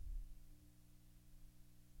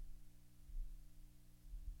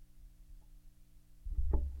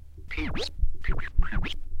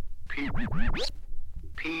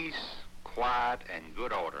Peace, quiet, and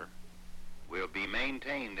good order will be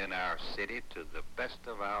maintained in our city to the best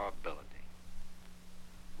of our ability.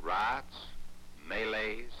 Riots,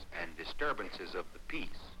 melees, and disturbances of the peace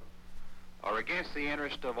are against the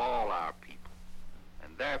interest of all our people,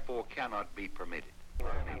 and therefore cannot be permitted.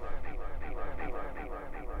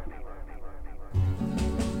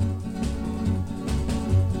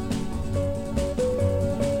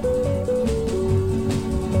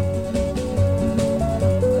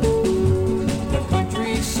 The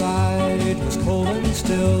countryside was cold and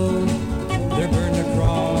still. There burned a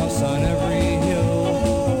cross on every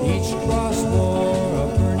hill. Each cross wore a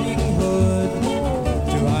burning hood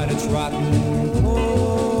to hide its rotten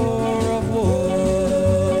core of wood.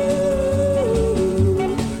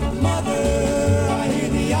 Mother, I hear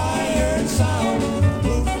the iron sound,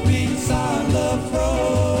 hoofbeats on the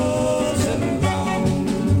frozen ground.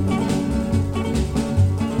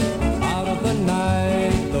 Out of the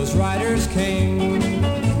night, those riders came.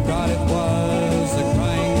 God, it was a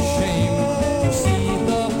crying shame to see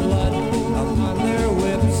the blood upon their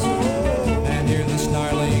whips and hear the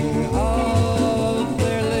snarling of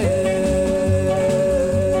their lips.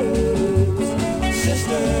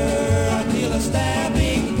 Sister, I feel a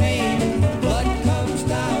stabbing pain. Blood comes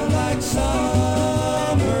down like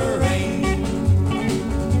summer rain.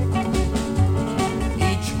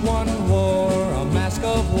 Each one wore a mask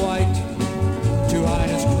of white to hide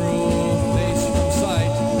his cruel face from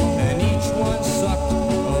sight, and each one sucked a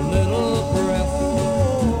little breath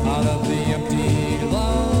out of the empty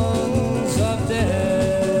lungs of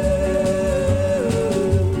death.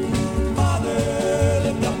 Father,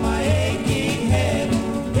 lift up my aching head.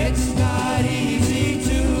 It's not easy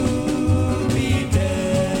to be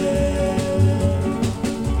dead.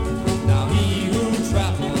 Now he who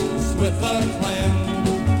travels with a clan,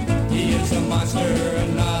 he is a monster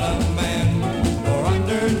and not a man. For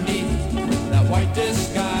underneath that white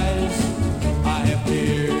disguise, I have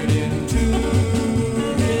peered into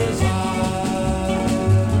his eyes.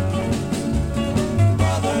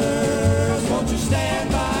 Brothers, won't you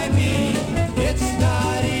stand by me? It's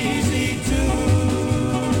not easy to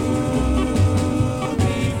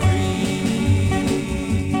be free.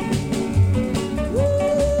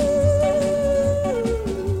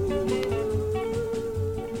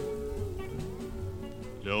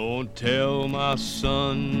 Don't tell my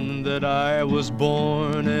son that I was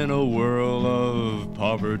born in a world of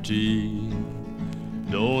poverty.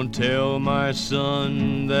 Don't tell my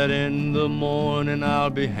son that in the morning I'll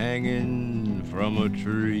be hanging from a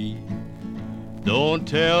tree. Don't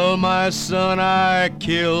tell my son I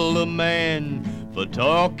killed a man for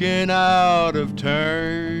talking out of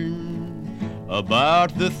turn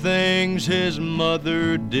about the things his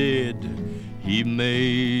mother did he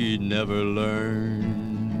may never learn.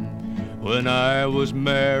 When I was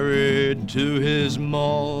married to his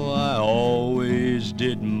ma, I always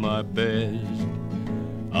did my best.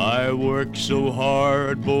 I worked so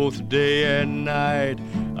hard both day and night,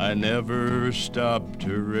 I never stopped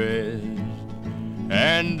to rest.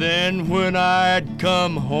 And then when I'd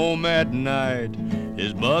come home at night,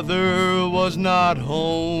 his mother was not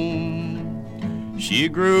home. She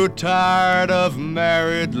grew tired of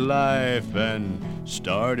married life and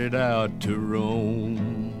started out to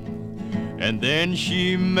roam. And then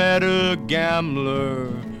she met a gambler,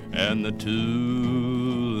 and the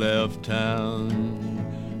two left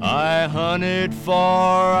town. I hunted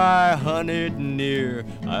far, I hunted near,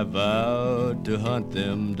 I vowed to hunt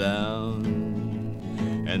them down.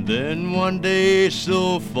 And then one day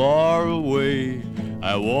so far away,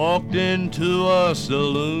 I walked into a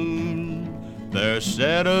saloon. There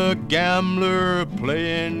sat a gambler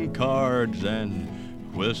playing cards and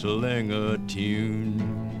whistling a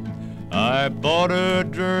tune. I bought a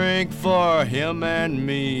drink for him and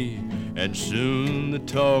me, and soon the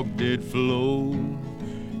talk did flow.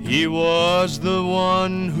 He was the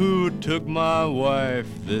one who took my wife,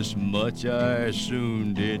 this much I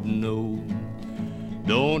soon did know.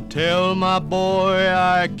 Don't tell my boy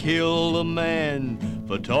I killed a man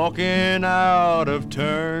for talking out of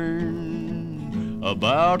turn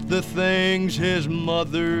about the things his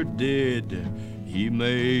mother did he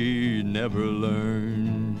may never learn.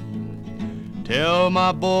 Tell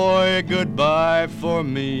my boy goodbye for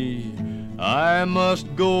me, I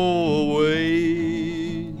must go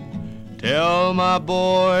away. Tell my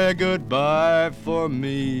boy goodbye for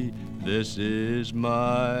me, this is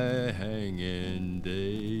my hanging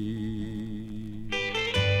day.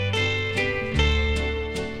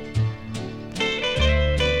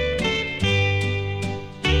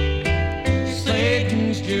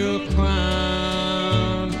 Satan's jewel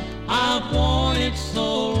crown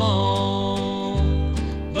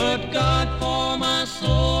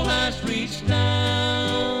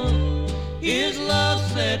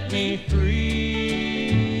set me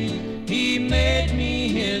free. He made me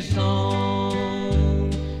his own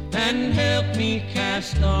and helped me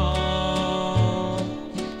cast off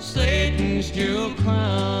Satan's jewel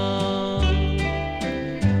crown.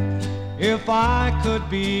 If I could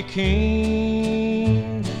be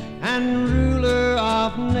king and ruler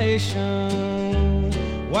of nations,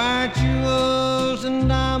 where jewels and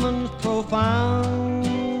diamonds profound,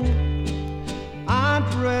 I'd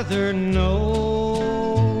rather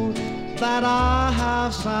know that I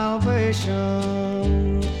have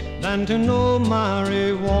salvation than to know my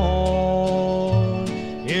reward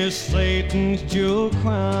is Satan's jewel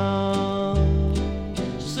crown.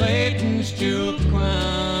 Satan's jewel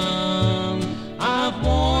crown, I've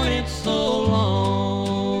worn it so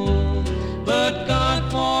long, but God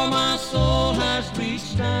for my soul has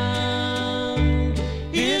reached down.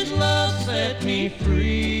 His love set me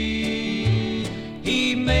free.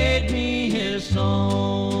 He made me his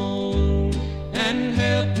own and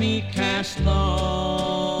helped me cast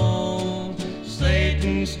off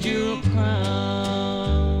Satan's jewel crown.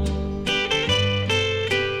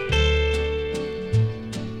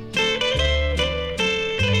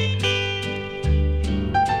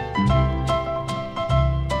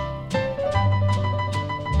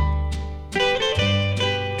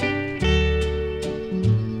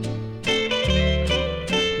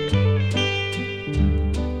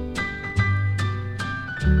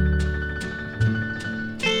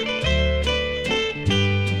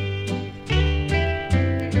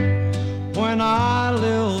 When I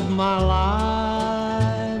lived my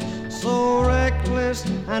life so reckless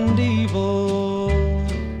and evil,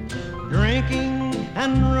 drinking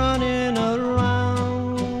and running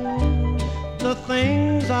around, the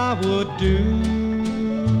things I would do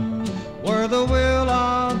were the will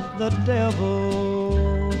of the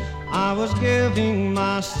devil. I was giving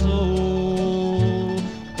my soul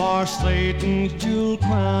for Satan's jewel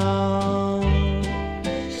crown.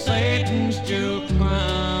 Satan's jewel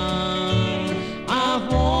crown,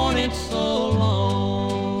 I've worn it so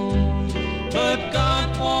long, but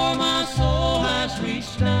God for my soul has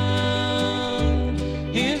reached down.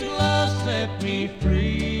 His love set me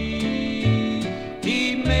free.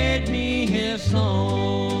 He made me his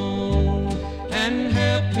own and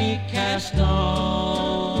helped me cast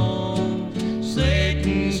off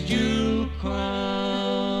Satan's jewel crown.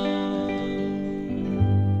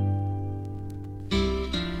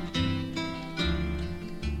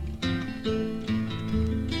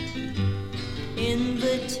 In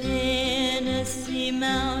the Tennessee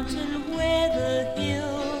mountain where the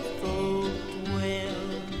hill folk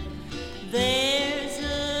dwell, there's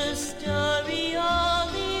a story all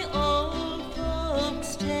the old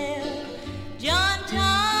folks tell. John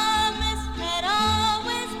Thomas had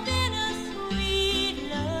always been a sweet,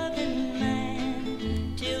 loving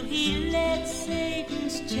man, till he let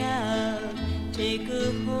Satan's child take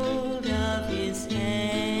a hold of his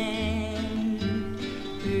hand.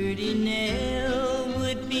 Pretty Nell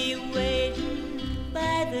would be waiting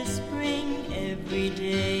by the spring every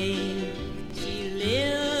day. She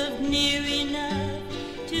lived near enough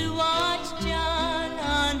to watch John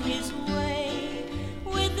on his way,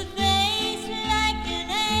 with a face like an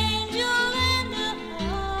angel and a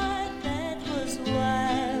heart that was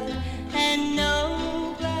wild, and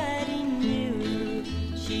nobody knew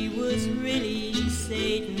she was really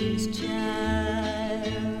Satan's child.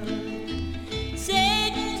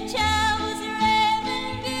 Satan's child was a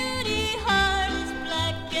raven beauty, heart as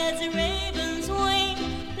black as a raven's wing.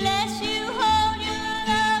 Bless you, hold your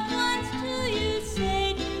loved ones to you.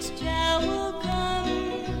 Satan's child will come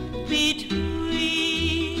between.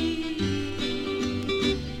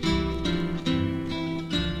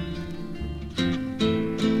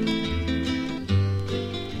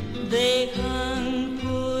 They hung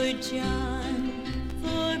poor John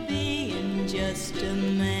for being just a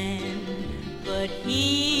man, but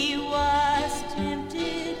he was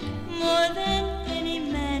tempted more than any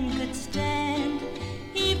man could stand.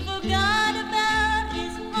 He forgot about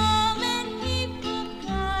his home and he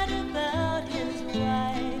forgot about his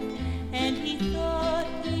wife, and he thought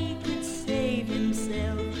he could save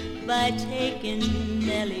himself by taking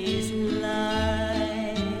Nellie's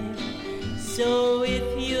life. So if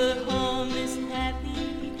your home is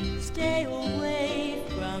happy, stay away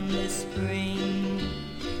from the spring.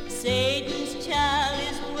 Satan's child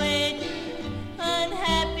is waiting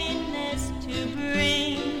unhappiness to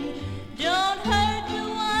bring. Don't hurt the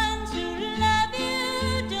ones who love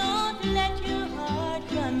you. Don't let your heart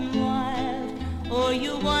run wild, or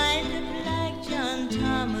you'll wind up like John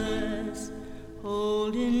Thomas,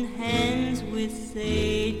 holding hands with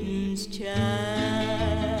Satan's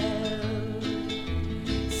child.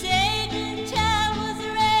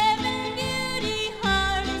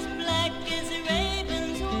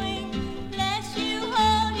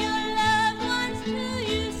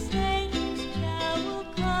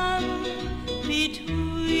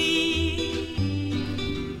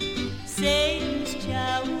 Satan's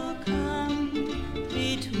child will come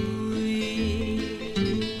between.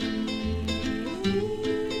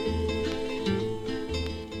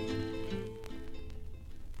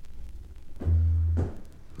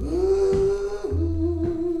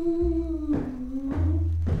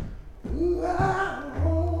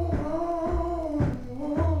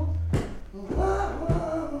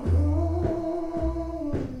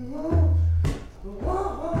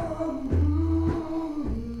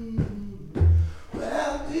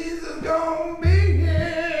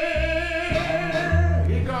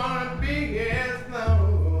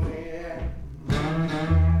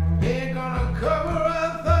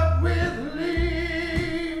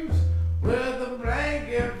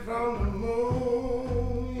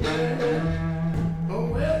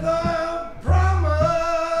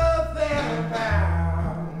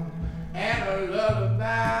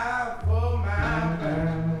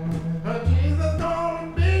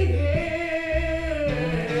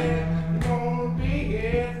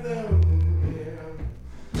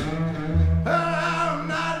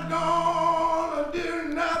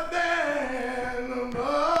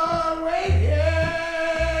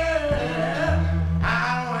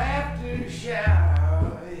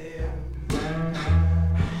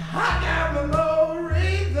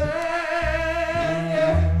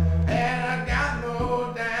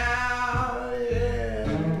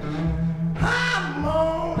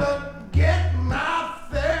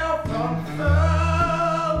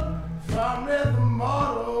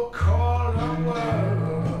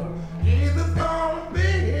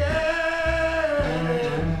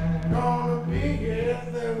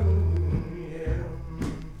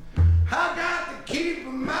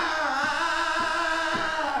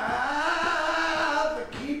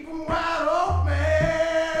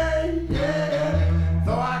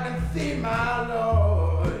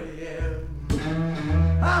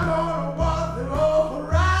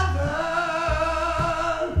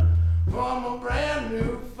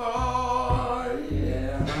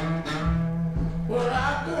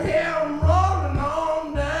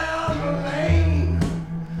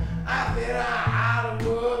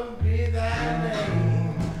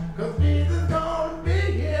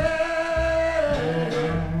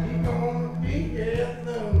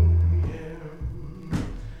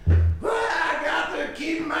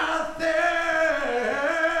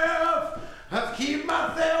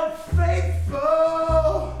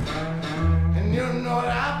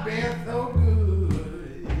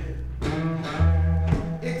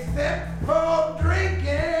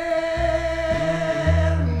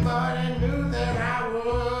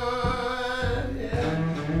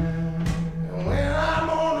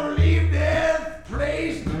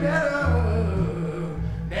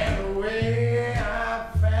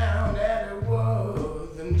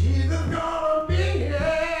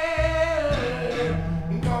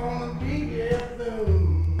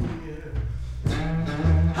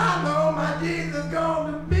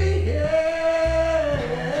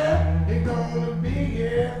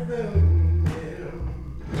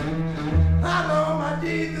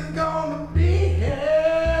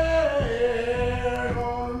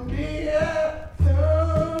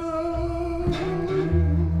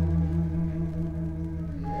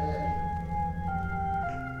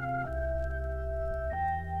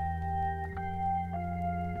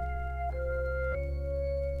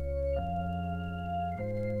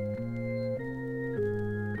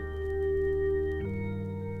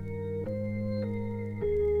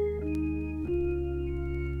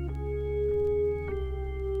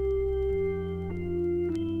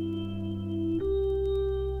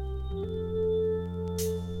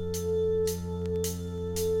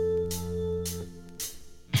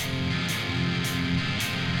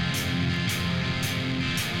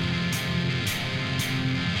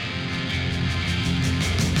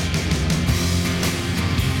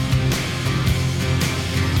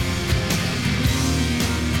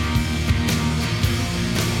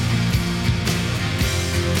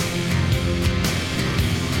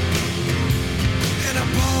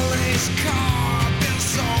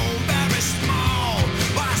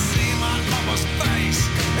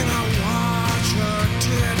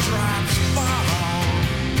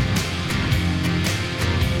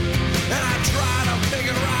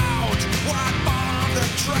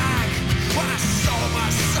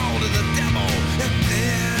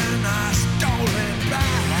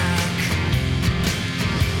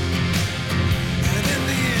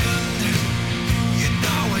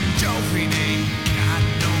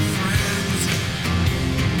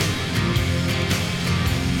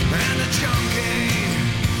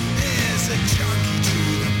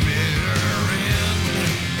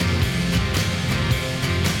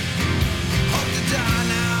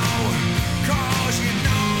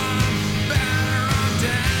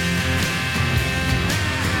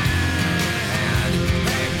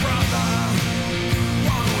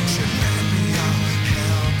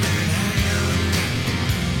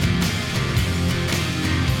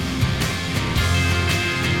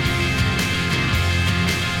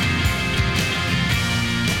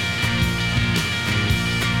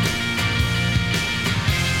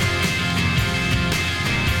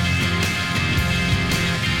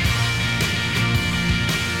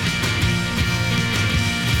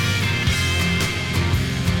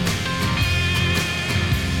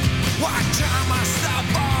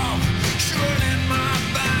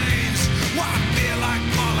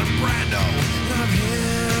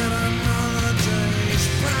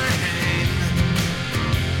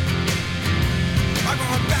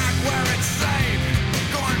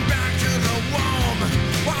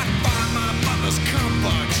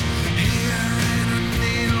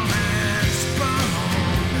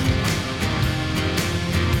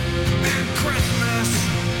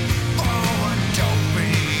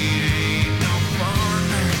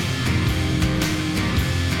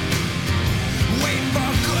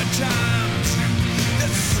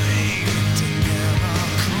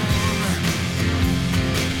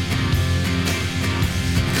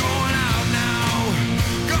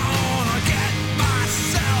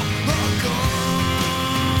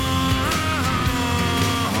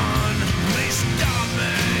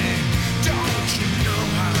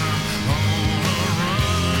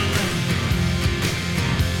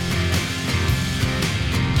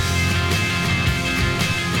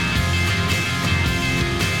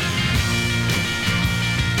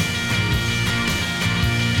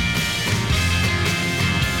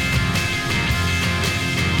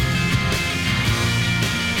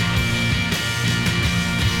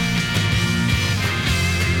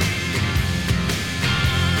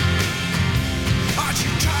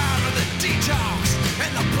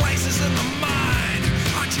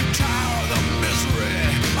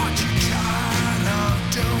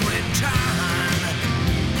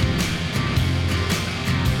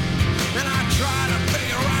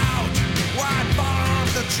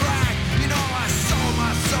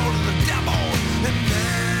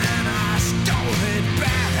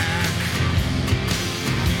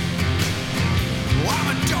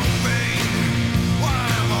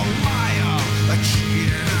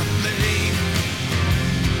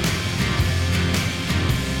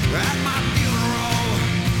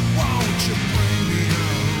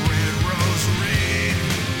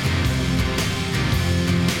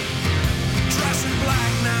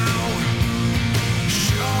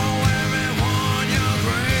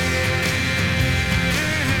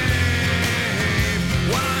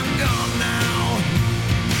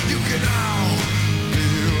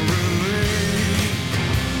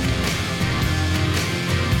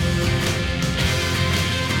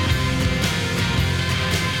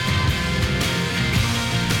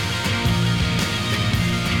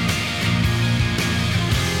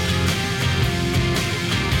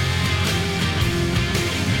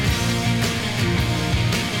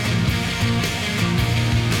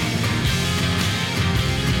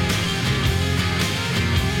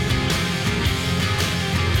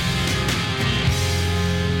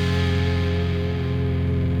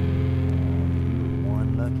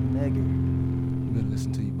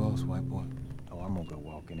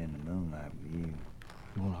 walking in the moonlight with you.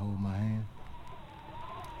 You wanna hold my hand?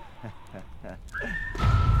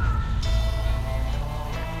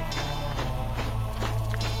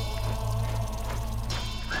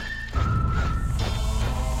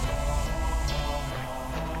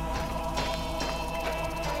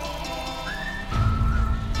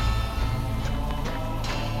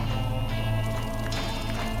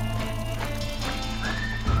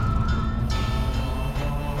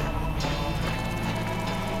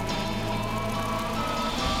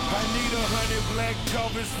 Black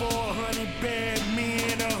covers for 100 bad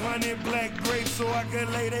men, 100 black grapes so I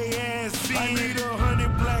can lay they ass in. I need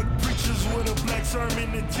 100 black preachers with a black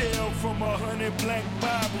sermon to tell from 100 black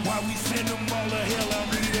Bibles. Why we send them all to hell? I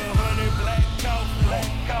need 100 black coffee,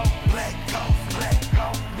 black coffee, black coffee, black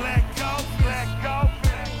coffee, black coffee, black coffee.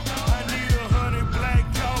 I need 100 black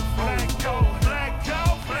coffee, black coffee, black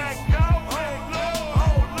coffee, black coffee.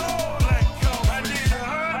 Oh Lord, black coffee. I need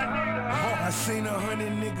 100. I seen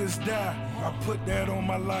 100 niggas die. I put that on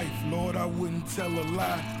my life, Lord, I wouldn't tell a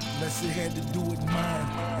lie, unless it had to do with mine.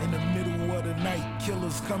 In the middle of the night,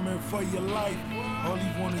 killers coming for your life. All he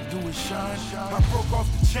wanna do is shine. I broke off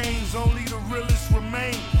the chains, only the realest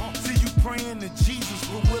remain. See you praying to Jesus,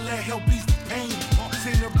 but will that help ease the pain?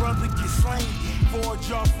 Seen a brother get slain for a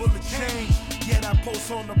jar full of change. Yet I post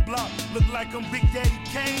on the block, look like I'm Big Daddy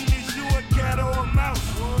Kane. Is you a cat or a mouse?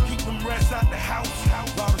 Keep them rats out the house.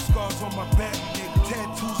 Lot of scars on my back,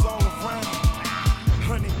 tattoos all around.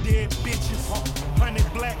 100 dead bitches, 100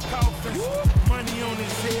 black coffins. Money on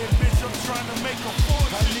his head, bitch, I'm trying to make a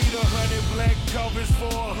fortune. I need 100 black covers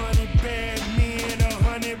for 100 bad men,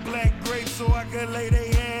 100 black grapes so I can lay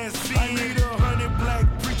they ass in. I need 100 black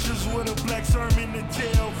preachers with a black sermon to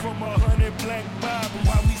tell from 100 black Bibles.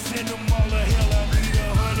 Why we send them all to hell? I need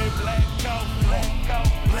 100 black coffee, black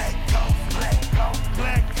coffee, black coffee, black coffee,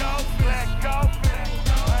 black coffee, black coffee.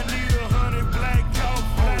 I need 100 black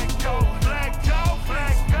coffee, black coffee, black coffee,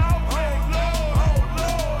 black coffee. Oh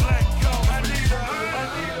Lord, black coffee. I need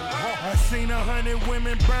 100. I seen 100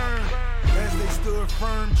 women burn as they stood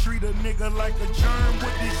firm. Treat a nigga like a germ.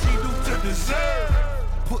 What did she do to deserve?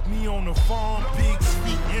 Put me on the farm, pig's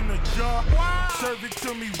feet in a jar. Serve it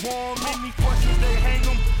to me warm. Any questions they hang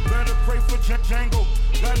 'em. Better pray for Django.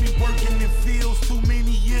 Got me working in fields too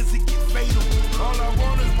many years it get fatal. All I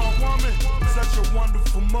want is my woman, such a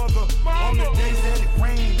wonderful mother. On the days that it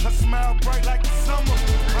rained, her smile bright like the summer.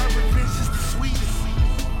 My revenge is the sweetest,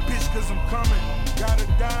 bitch, cause I'm coming. Gotta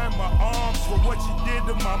die in my arms for what you did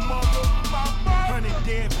to my mother. 100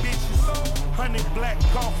 dead bitches, 100 black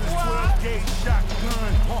coffins, 12 gauge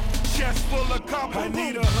shotgun, chest full of copper. I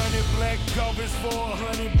need 100 black covers for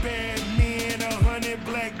 100 bad men, 100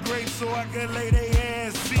 black grapes so I can lay they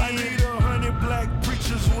ass in. I need 100 black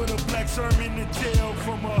preachers with a black sermon to tell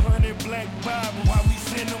from 100 black Bibles. Why we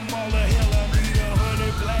send them all to hell? I need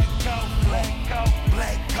 100 black coffee, black coffee,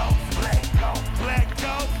 black coffee, black coffee, black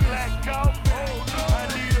coffee, black coffee. I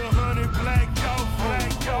need 100 black coffee,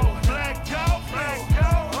 black coffee, black coffee, black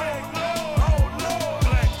coffee. Oh Lord,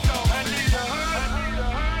 black coffee. I need 100.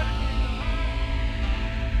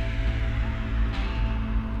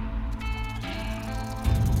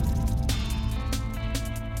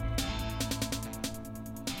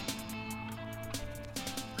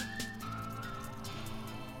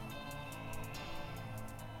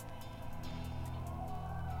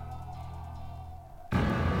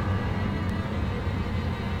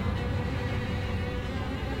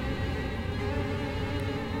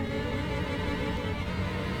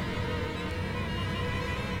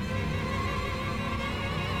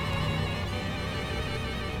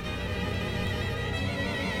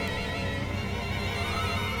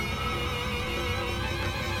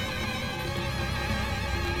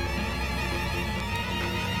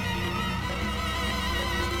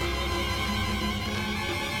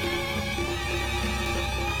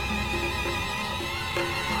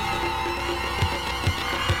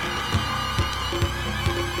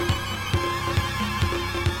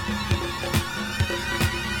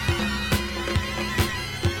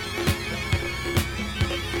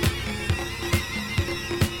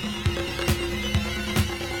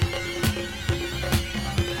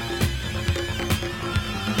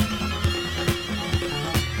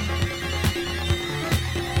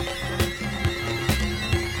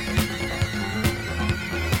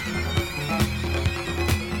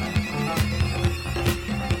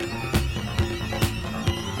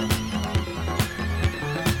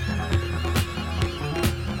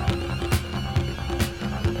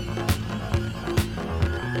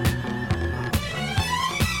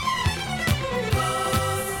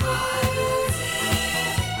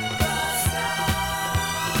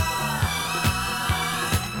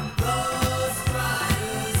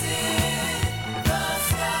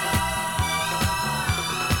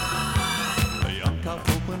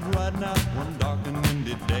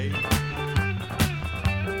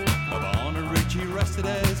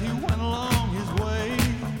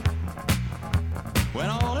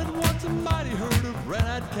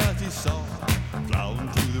 saw, plowing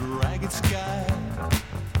through the ragged sky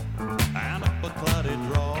and up a cloudy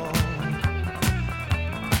draw.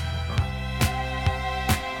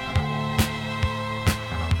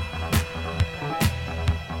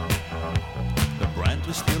 The branch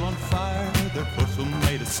was still on fire, their hoofs were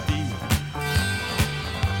made of steel.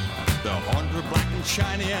 The horns were black and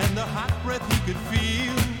shiny and the hot breath he could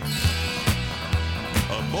feel.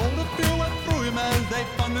 A bolt of fear went through him as they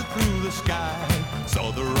thundered through the sky.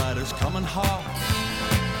 Saw the riders coming hard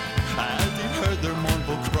as he heard their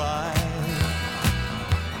mournful cry.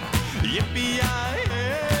 Yippee-yi-hey,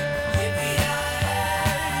 yippee-yi-oh,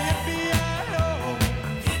 yippee-yi-oh,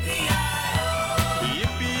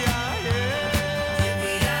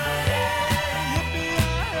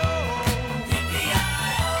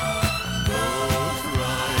 yippee-yi-oh. Ghost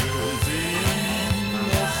riders in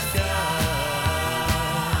the sky.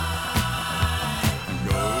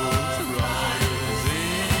 Ghost riders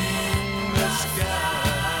in the sky.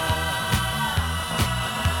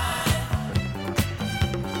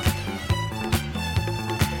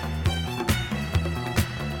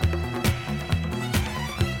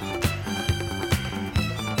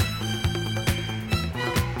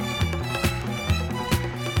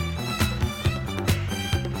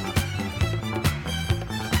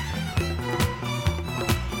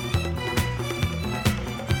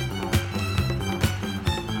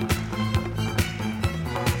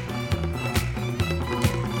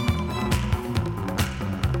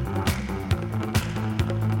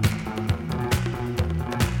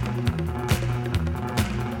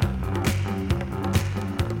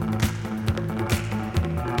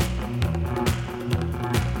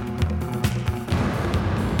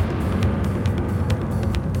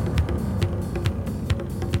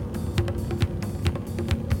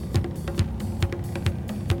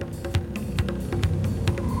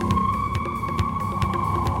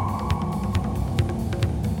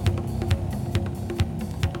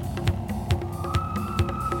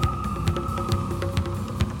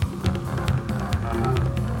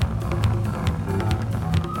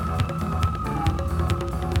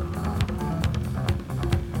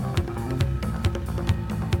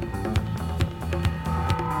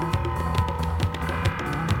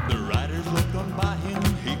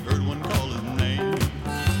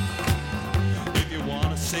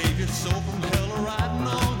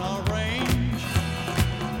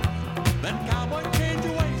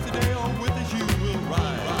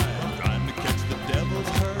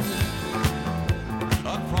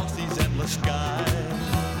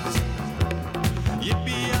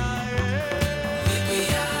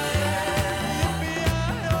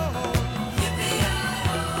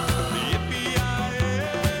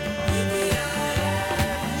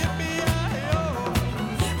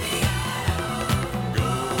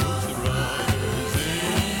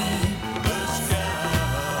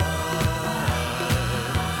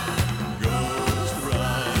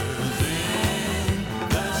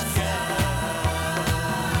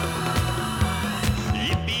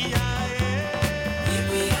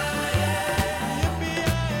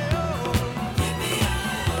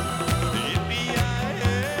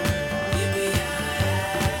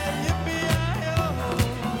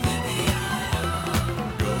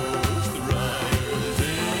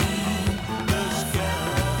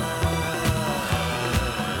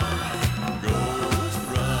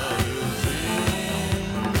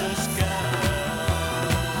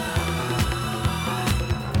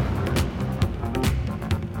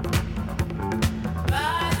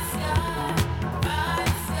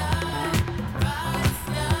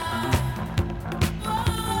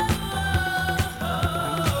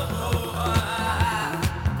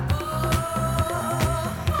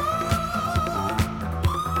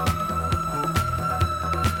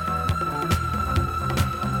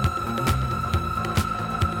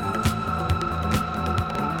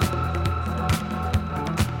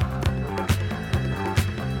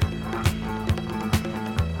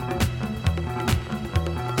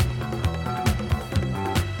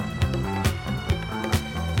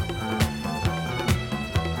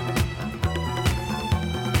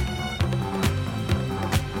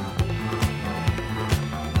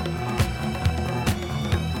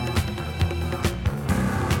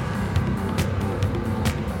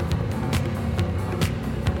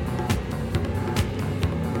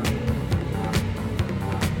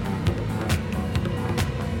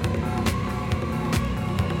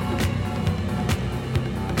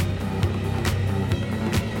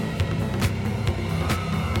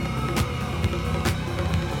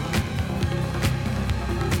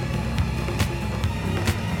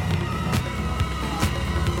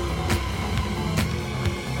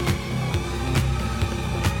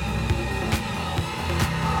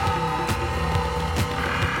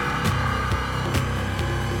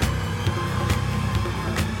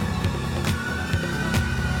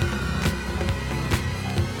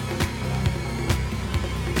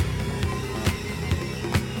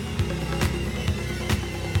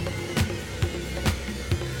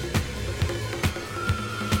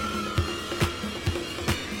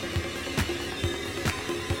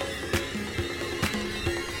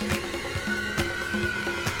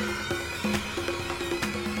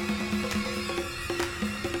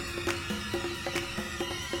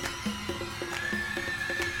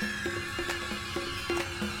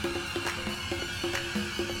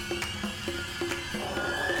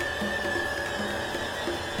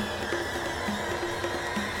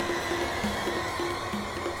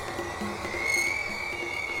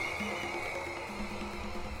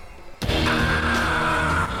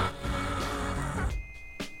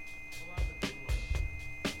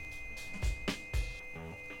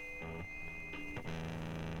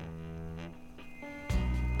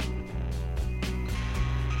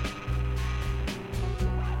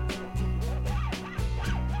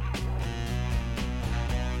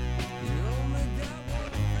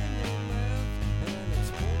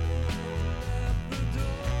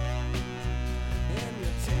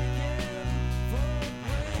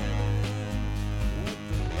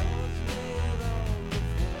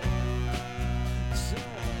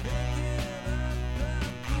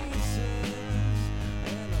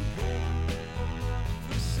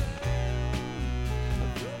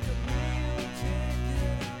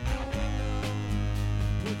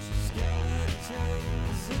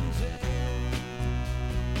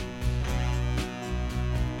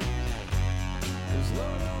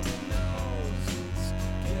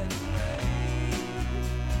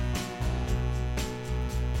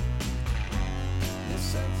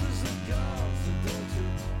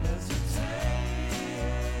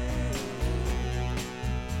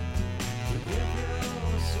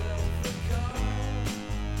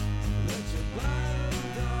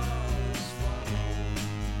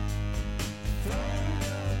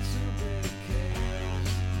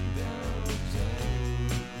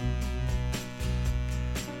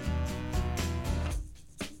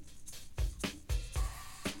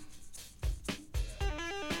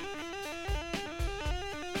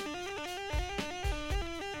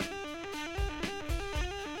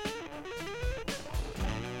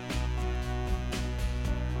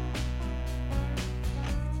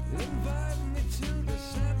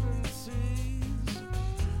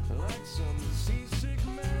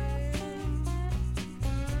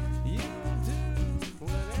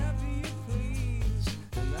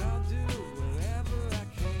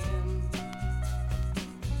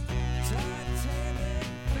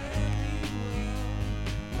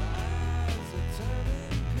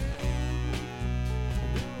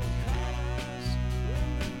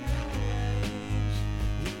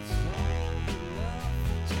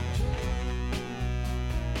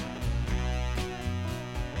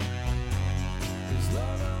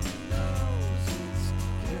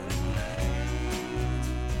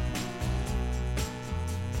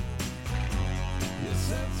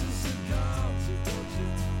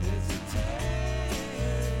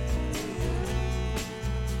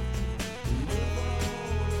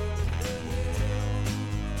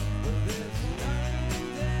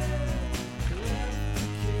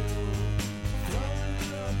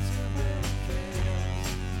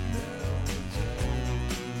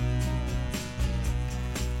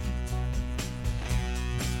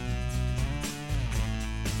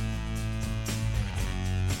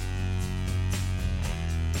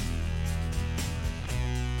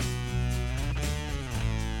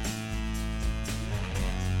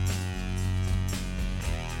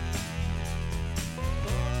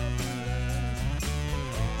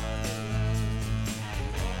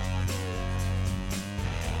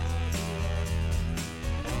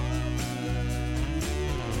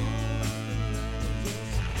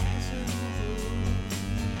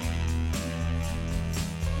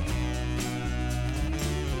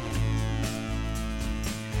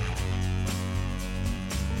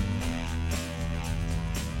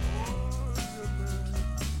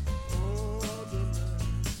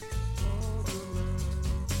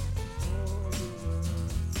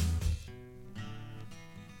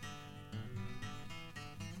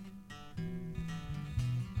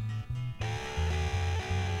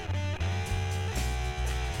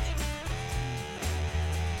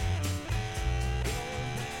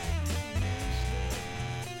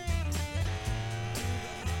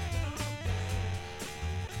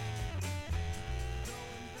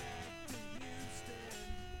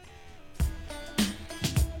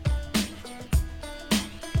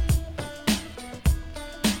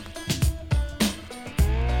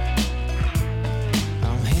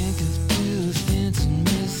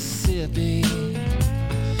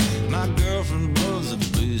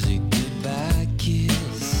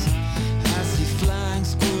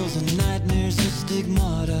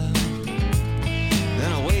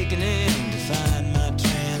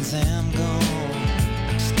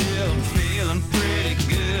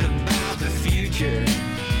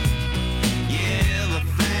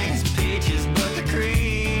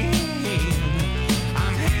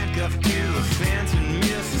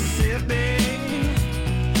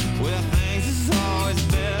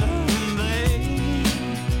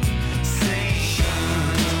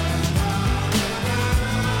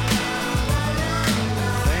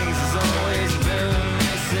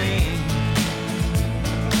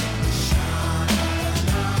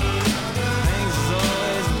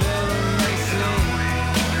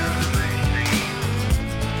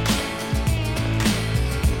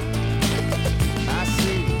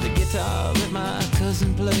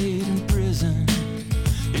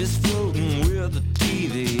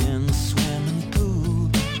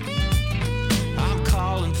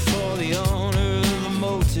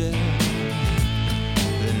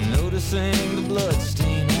 sing the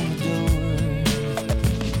bloodstain on the door.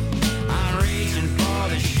 I'm reaching for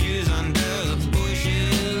the shoes under the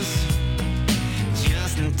bushes,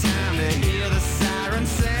 just in time to hear the siren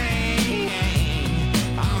sing.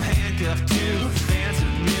 I'm handcuffed to a fence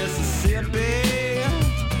in Mississippi,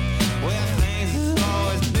 where things have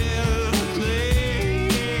always been with me.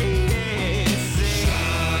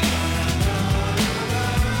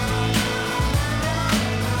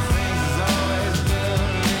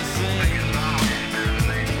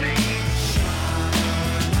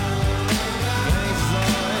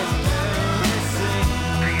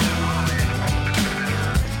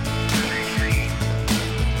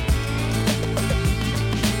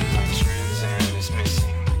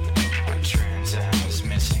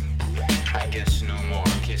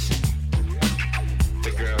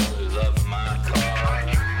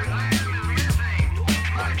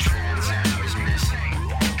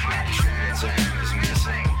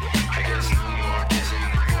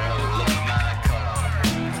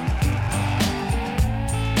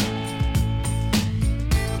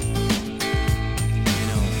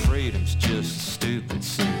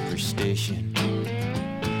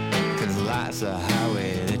 Life's a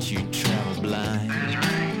highway that you travel blind.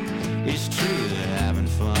 It's true that having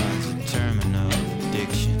fun's a terminal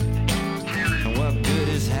addiction. And what good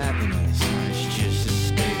is happiness? It's just a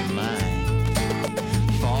state of mind.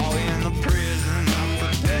 Fall in the prison of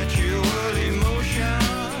perpetual emotion.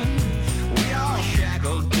 We all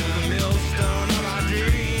shackled to the millstone of our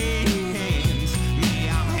dreams. Me,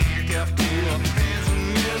 I'm handcuffed to a fence in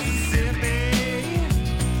Mississippi.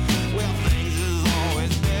 Well, things is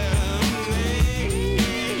always better than me.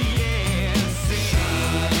 Yeah, see.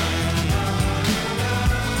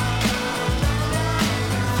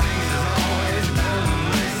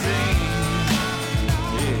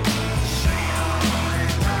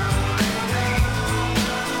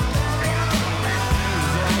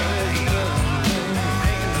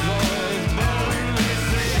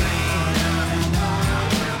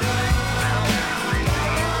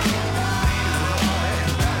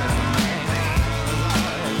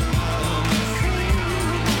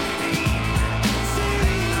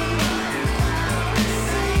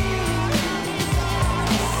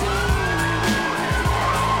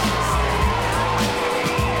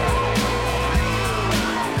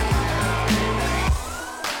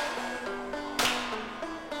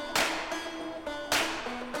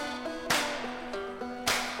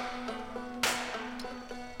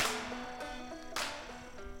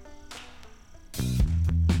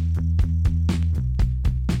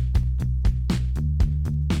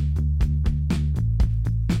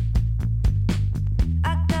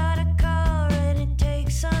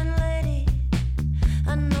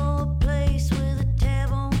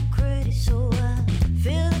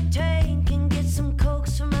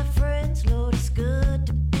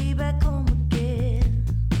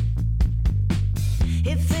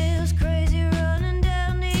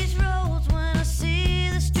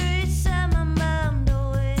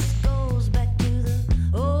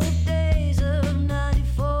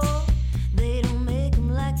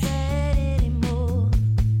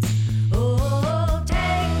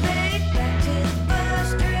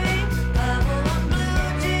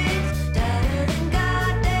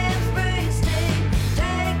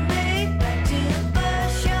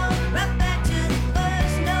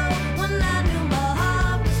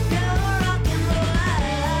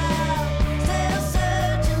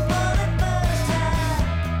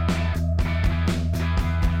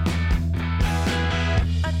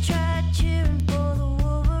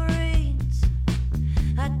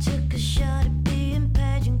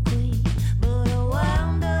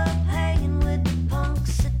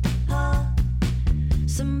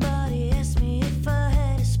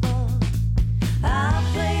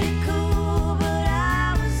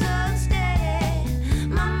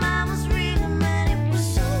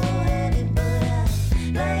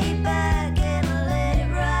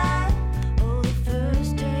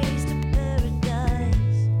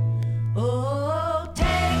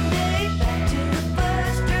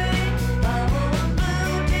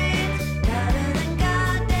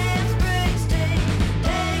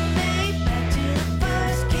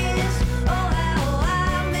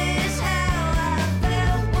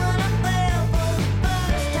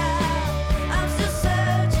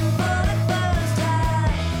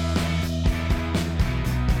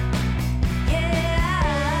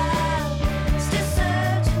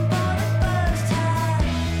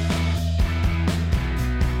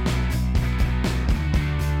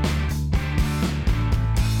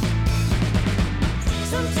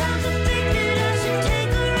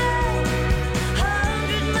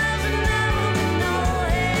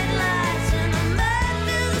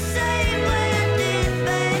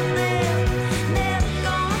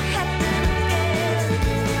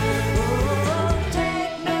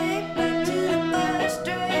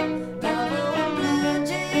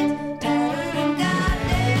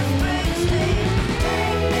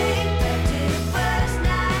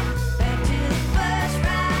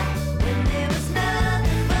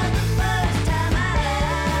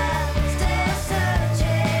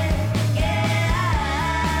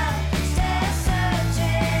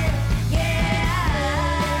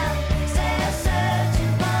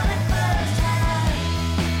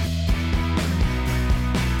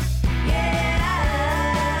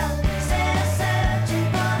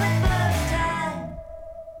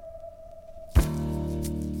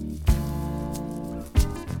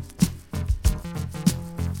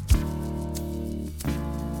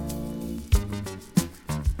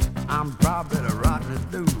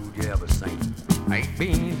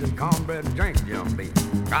 beans and cornbread and drink Jim Beam.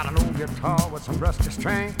 Got an old guitar with some rusty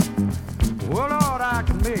string. Well, Lord, I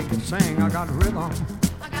can make it sing. I got rhythm.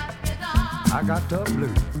 I got the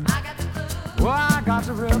blues. Well, I got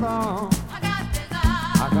the rhythm.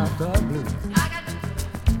 I got the blues.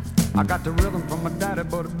 I got the rhythm from my daddy,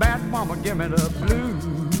 but a bad mama give me the blues.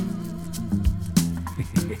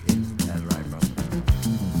 That's right, brother.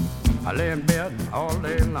 I lay in bed all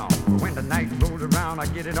day long. When the night rolls around, I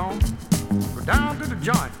get it on. Go down to the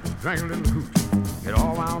joint, drink a little hooch. Get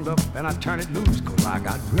all wound up and I turn it loose, 'cause I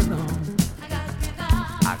got rhythm.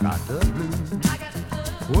 I got the blues.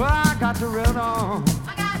 Well, I got the rhythm.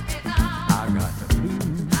 I got the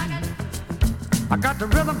blues. I got the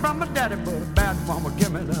rhythm from my daddy, but a bad mama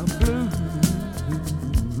give me the blues.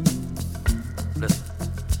 Listen,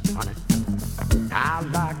 honey, I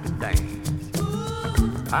like to dance.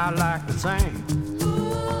 I like to sing.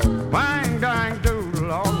 Wang, dang,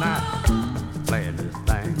 doodle all night. Playing this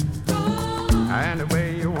thing. And the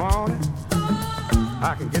way you want it,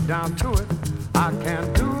 I can get down to it. I can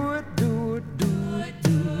do it, do it, do it,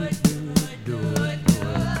 do it, do it, do it, do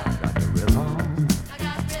it. I got the rhythm.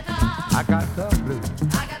 I got the blues.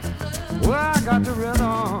 Well, I got the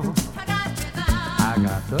rhythm. I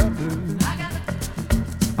got the blues.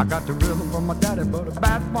 I got the rhythm from my daddy, but a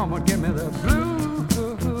bad mama give me the blues.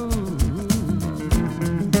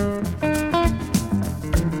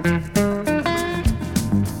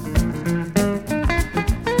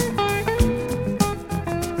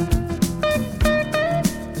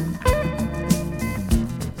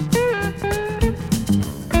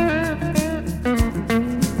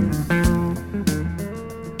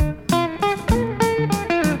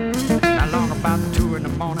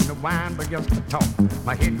 Begins to talk.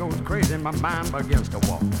 My head goes crazy, my mind begins to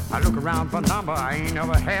walk. I look around for a number I ain't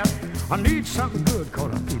never had. I need something good,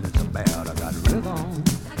 'cause I'm feeling so bad. I got rhythm.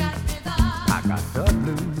 I got the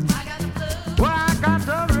blues. Well, I got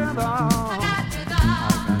the rhythm.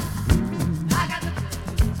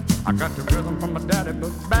 I got the rhythm from my daddy,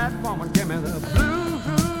 but bad woman give me the blues.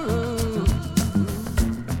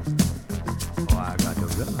 Oh, I got the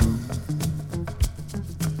rhythm.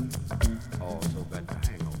 Oh, so got the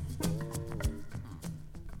hang on.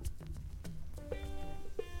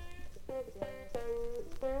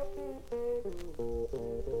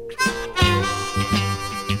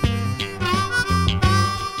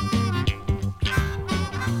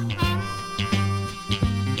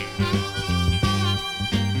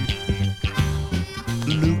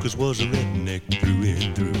 Lucas was a redneck through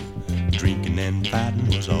and through. Drinking and fighting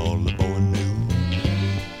was all the boy knew.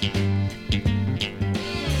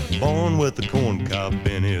 Born with a corn cob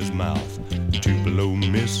in his mouth, Tupelo,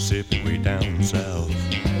 Mississippi, way down south.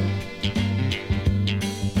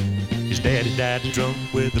 His daddy died drunk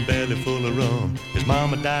with a belly full of rum. His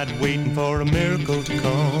mama died waiting for a miracle to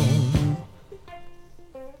come.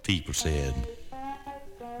 People said,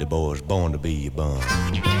 the boy's born to be a bum.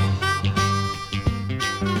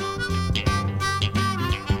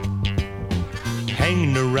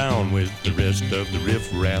 Hanging around with the rest of the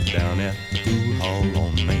riffraff down at the pool hall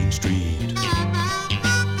on Main Street.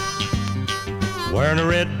 Wearing a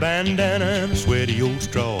red bandana and a sweaty old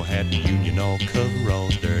straw hat, and union all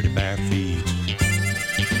coveralls, dirty bare feet.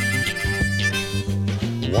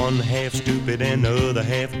 One half stupid and the other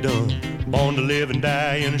half dumb, born to live and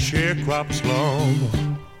die in a sharecropper slum.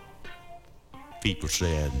 People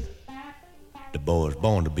said, the boy's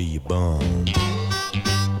born to be a bum.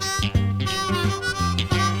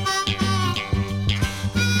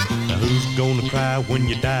 Who's gonna cry when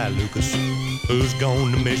you die, Lucas? Who's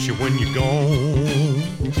gonna miss you when you're gone?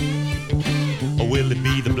 Or will it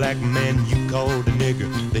be the black man you called a nigger,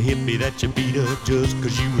 the hippie that you beat up just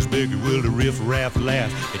 'cause you was bigger? Will the riff-raff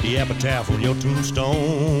laugh at the epitaph on your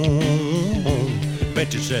tombstone?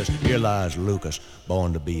 Bet you says, here lies Lucas,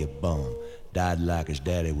 born to be a bum, died like his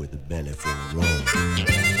daddy with a belly full of rum.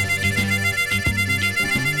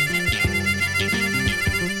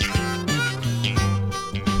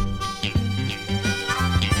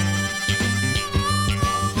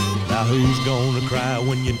 Now who's gonna cry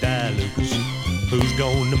when you die, Lucas? Who's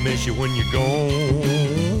gonna miss you when you're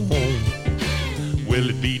gone? Will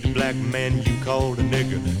it be the black man you called a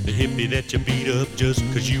nigger, the hippie that you beat up just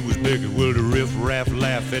 'cause you was bigger? Will the riff-raff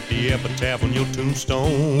laugh at the epitaph on your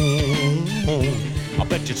tombstone? I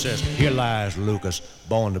bet you it says, here lies Lucas,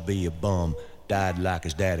 born to be a bum, died like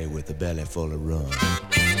his daddy with a belly full of rum.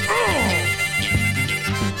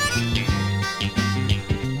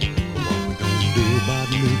 What we gonna do about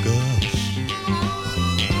Lucas?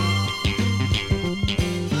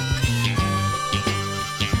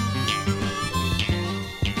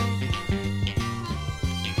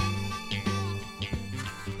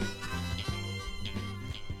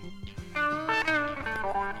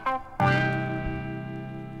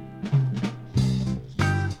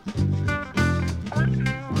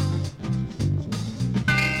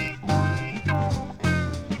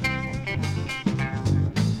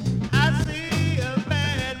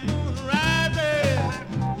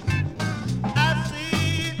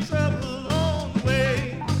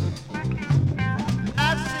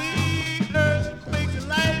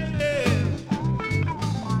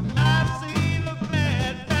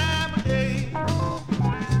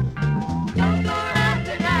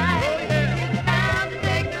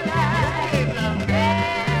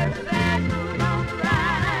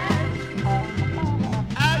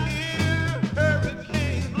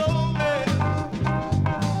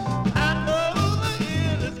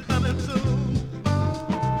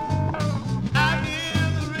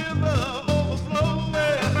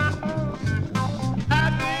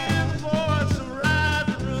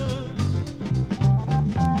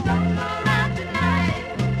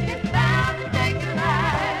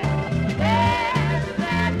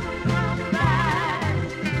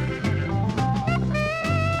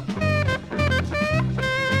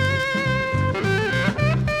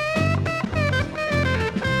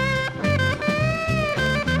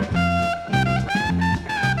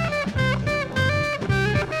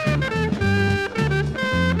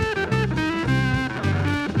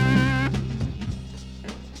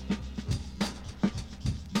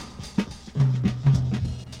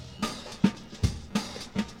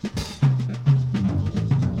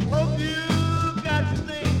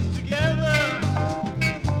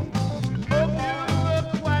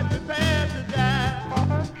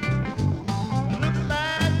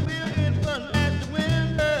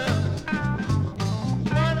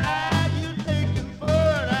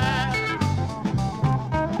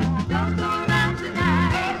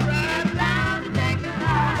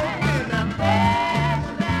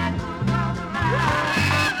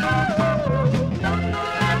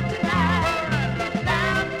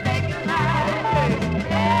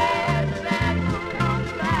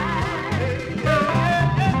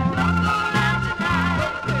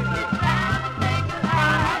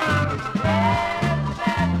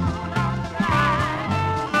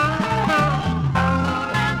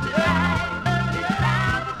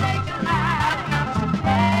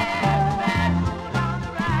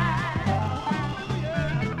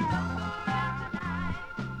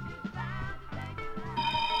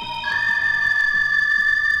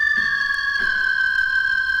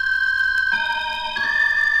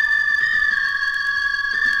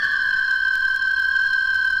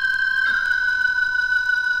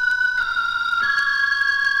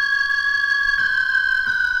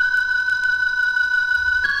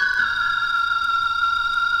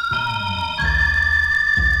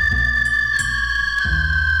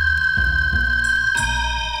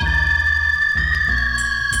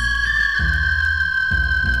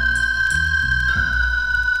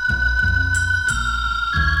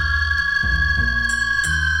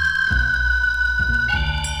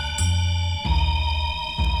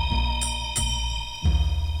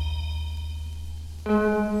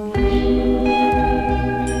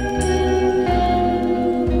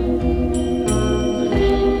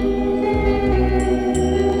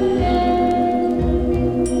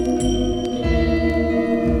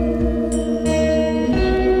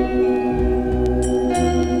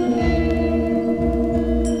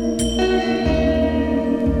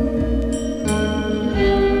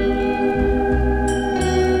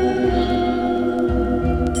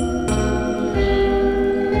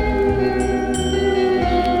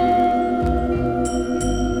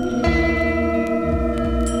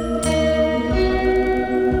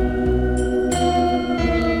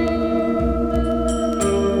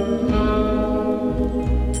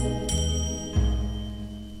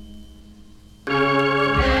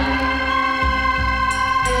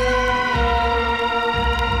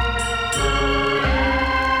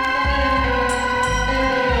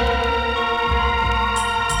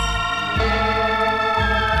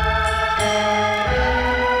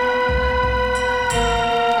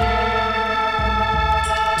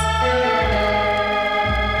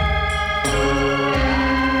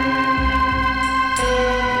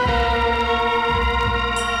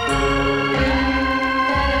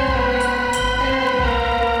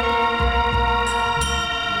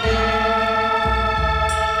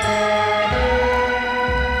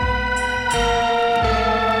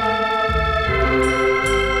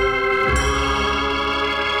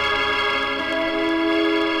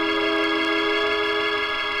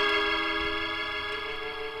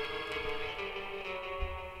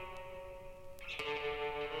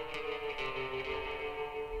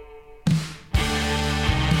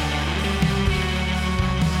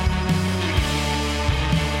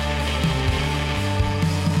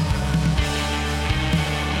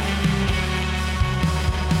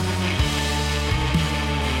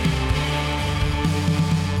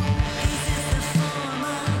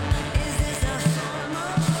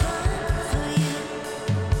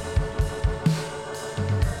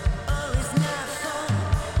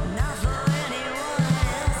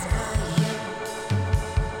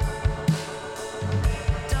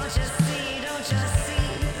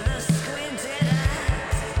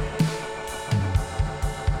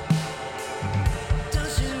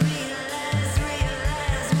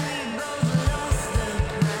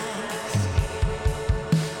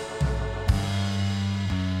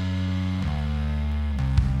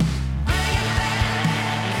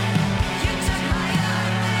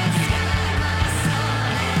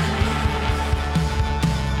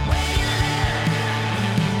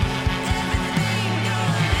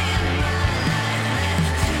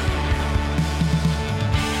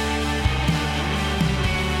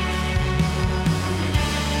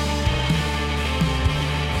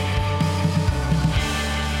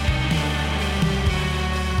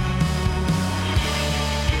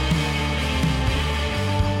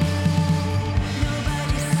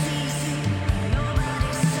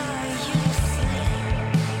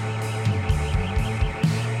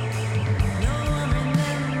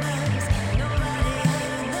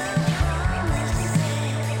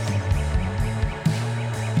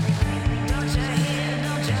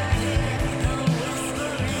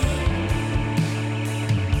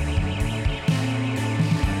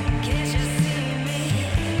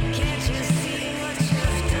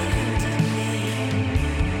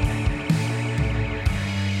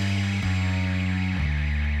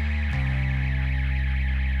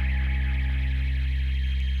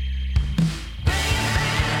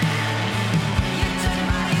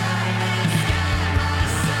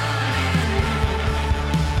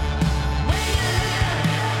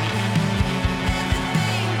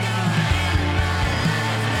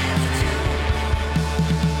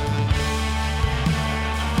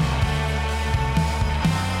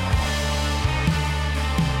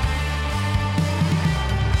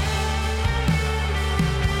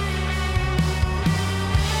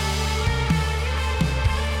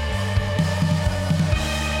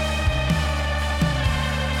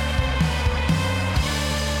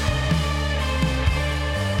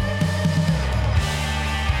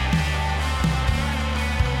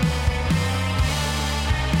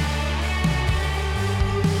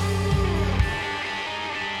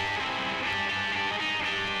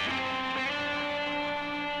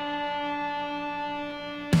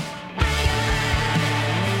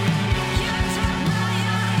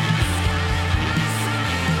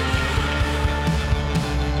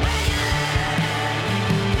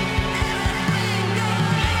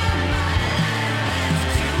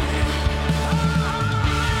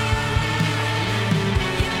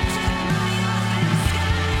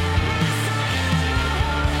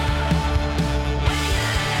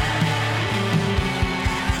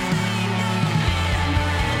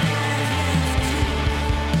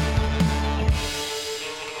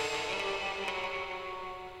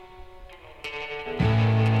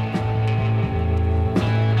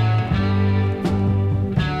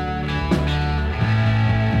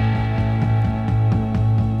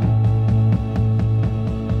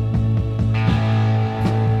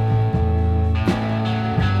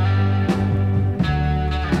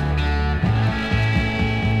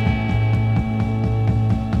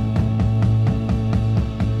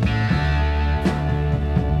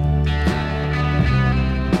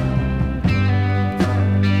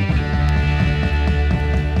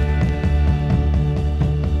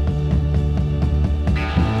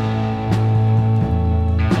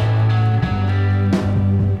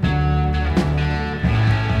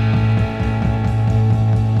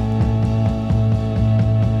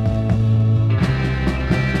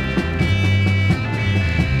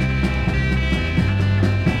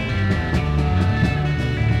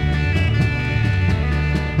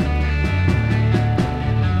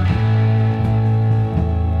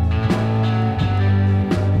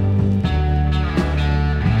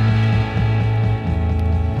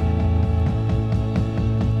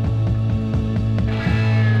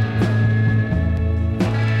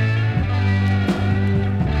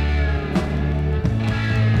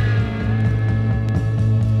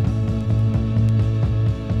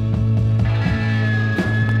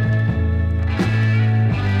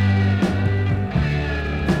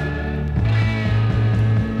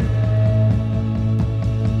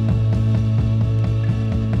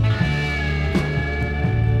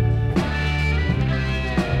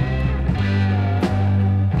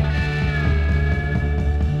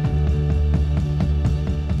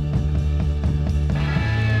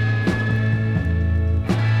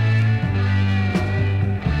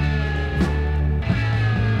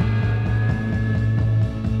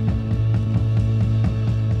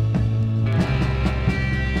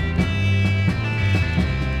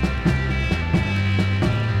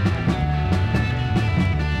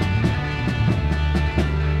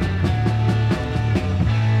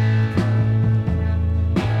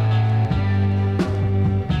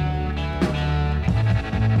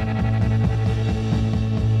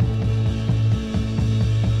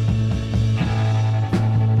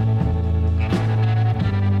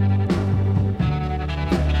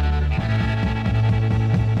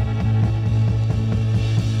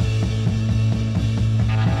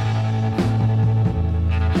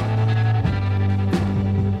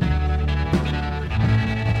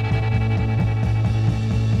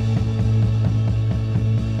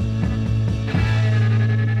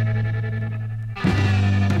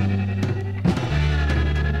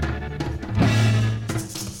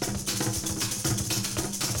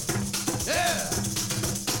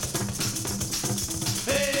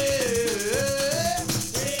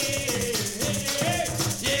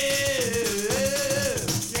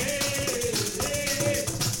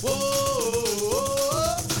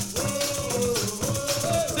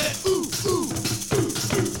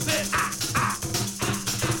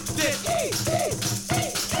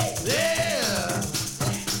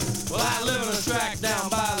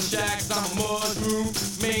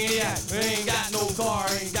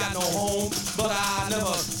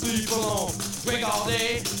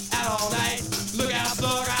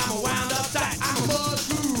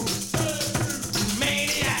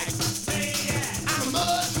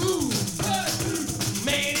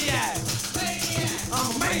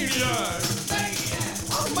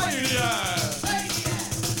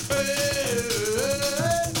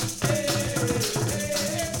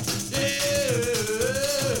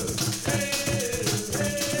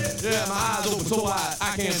 so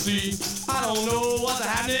I can't see. I don't know what's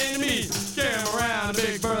happening to me. Carrying around a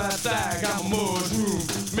big burlap sack. I'm a mushroom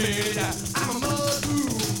maniac. I'm a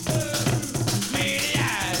mushroom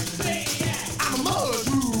maniac. I'm a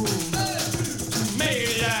mushroom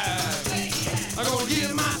maniac. I'm gonna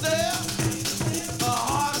give myself a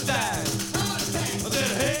heart attack. I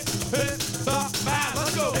said, hey, bye,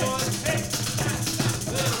 let's go, boys. Hey,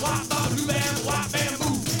 then wop, bop, blue bam, wop,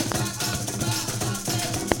 bamboo.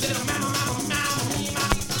 Then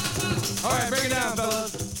all right, break it down,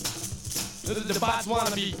 fellas. This is the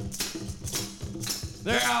Botswana beat.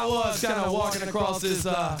 There I was, kind of walking across this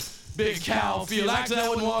big cow field. Actually, I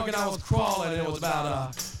wasn't walking, I was crawling. It was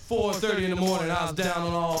about 4:30 in the morning. I was down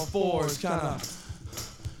on all fours, kind of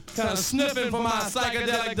sniffing for my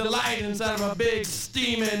psychedelic delight inside of a big,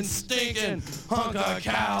 steaming, stinking hunk of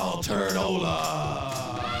cow turdola.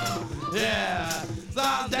 Yeah, so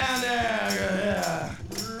I was down there, yeah.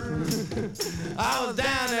 I was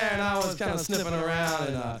down there and I was kind of sniffing around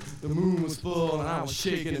and the moon was full and I was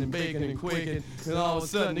shaking and baking and quaking and all of a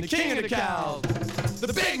sudden the king of the cows,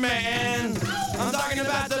 the big man, I'm talking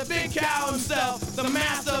about the big cow himself, the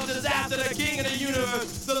master of disaster, the king of the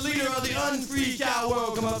universe, the leader of the unfree cow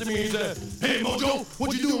world, come up to me and said, hey Mojo,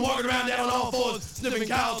 what you doing walking around down on all fours sniffing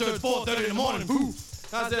cow turds 4:30 in the morning, boo?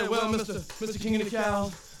 I said, well, Mr. King of the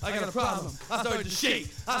Cows, I got a problem. I started to shake.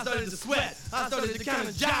 I started to sweat. I started to kind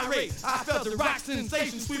of gyrate. I felt the rock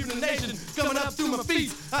sensation sweeping the nation coming up through my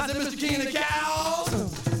feet. I said, Mr. King of the Cows,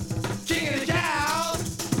 King of the Cows,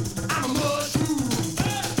 I'm a mushroom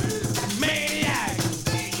maniac.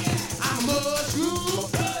 I'm a mushroom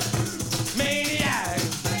maniac.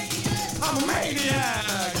 I'm a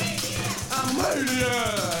maniac. I'm a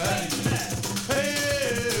maniac. Hey.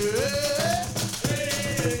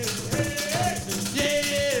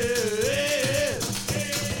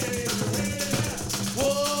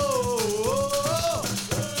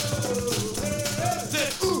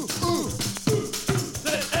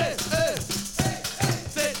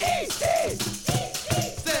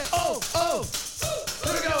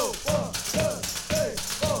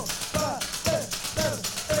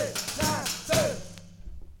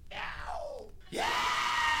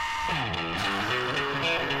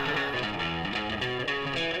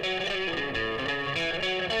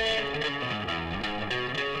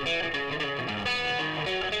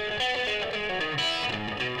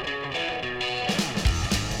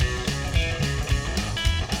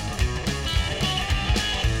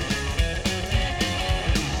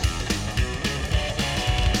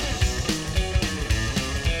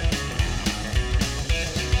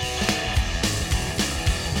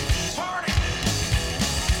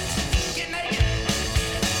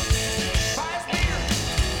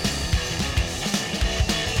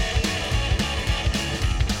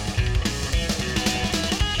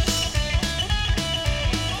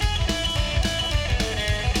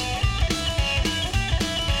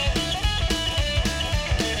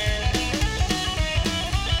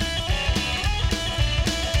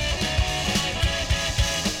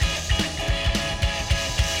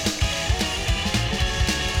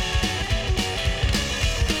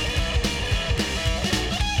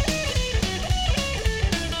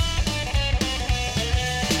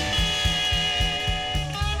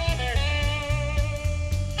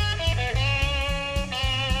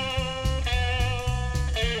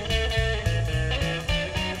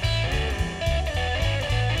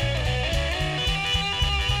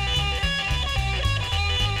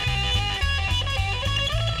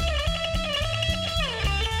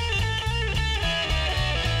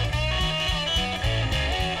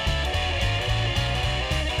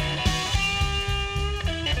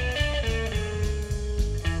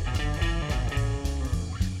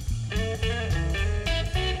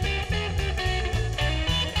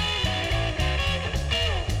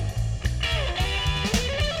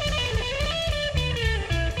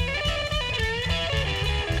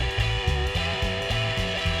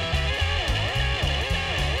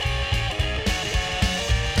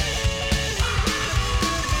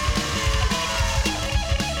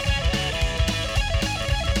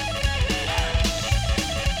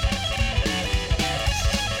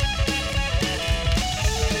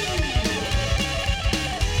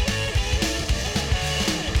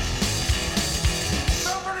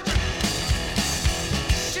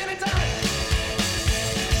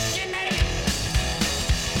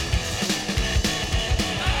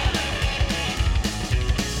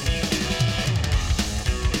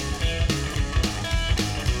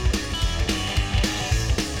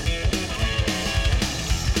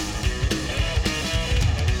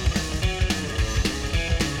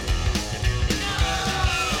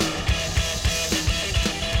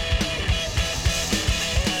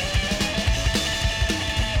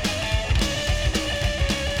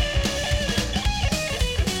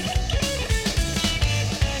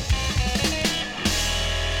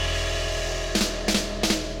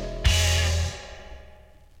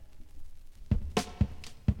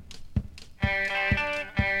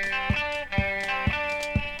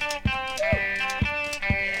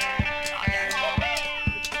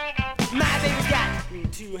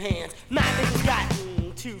 2 hands. My baby's got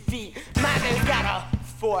 2 feet. My baby's got a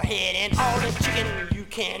forehead and all the chicken you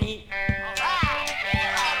can eat.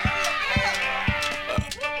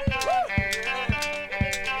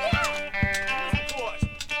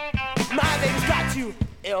 My baby's got 2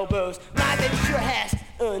 elbows. My baby sure has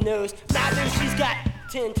a nose. My baby, she's got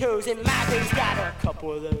 10 toes, and my baby's got a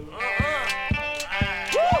couple of those.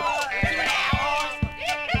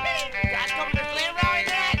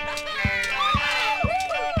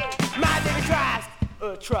 My baby drives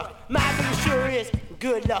a truck. My baby sure is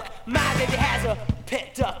good luck. My baby has a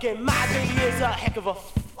pet duck, and my baby is a heck of a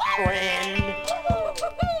friend.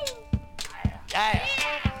 Yeah,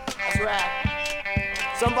 that's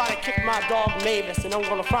right. Somebody kicked my dog Mavis, and I'm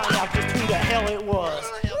gonna find out just who the hell it was.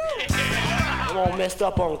 I'm all messed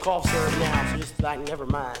up on cough syrup now, so just like never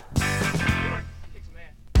mind.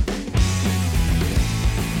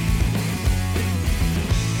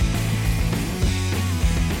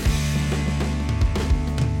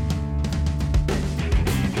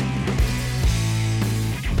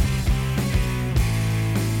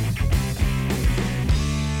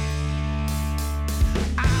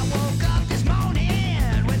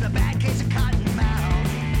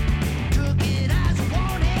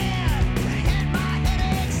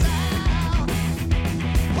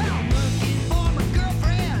 Well,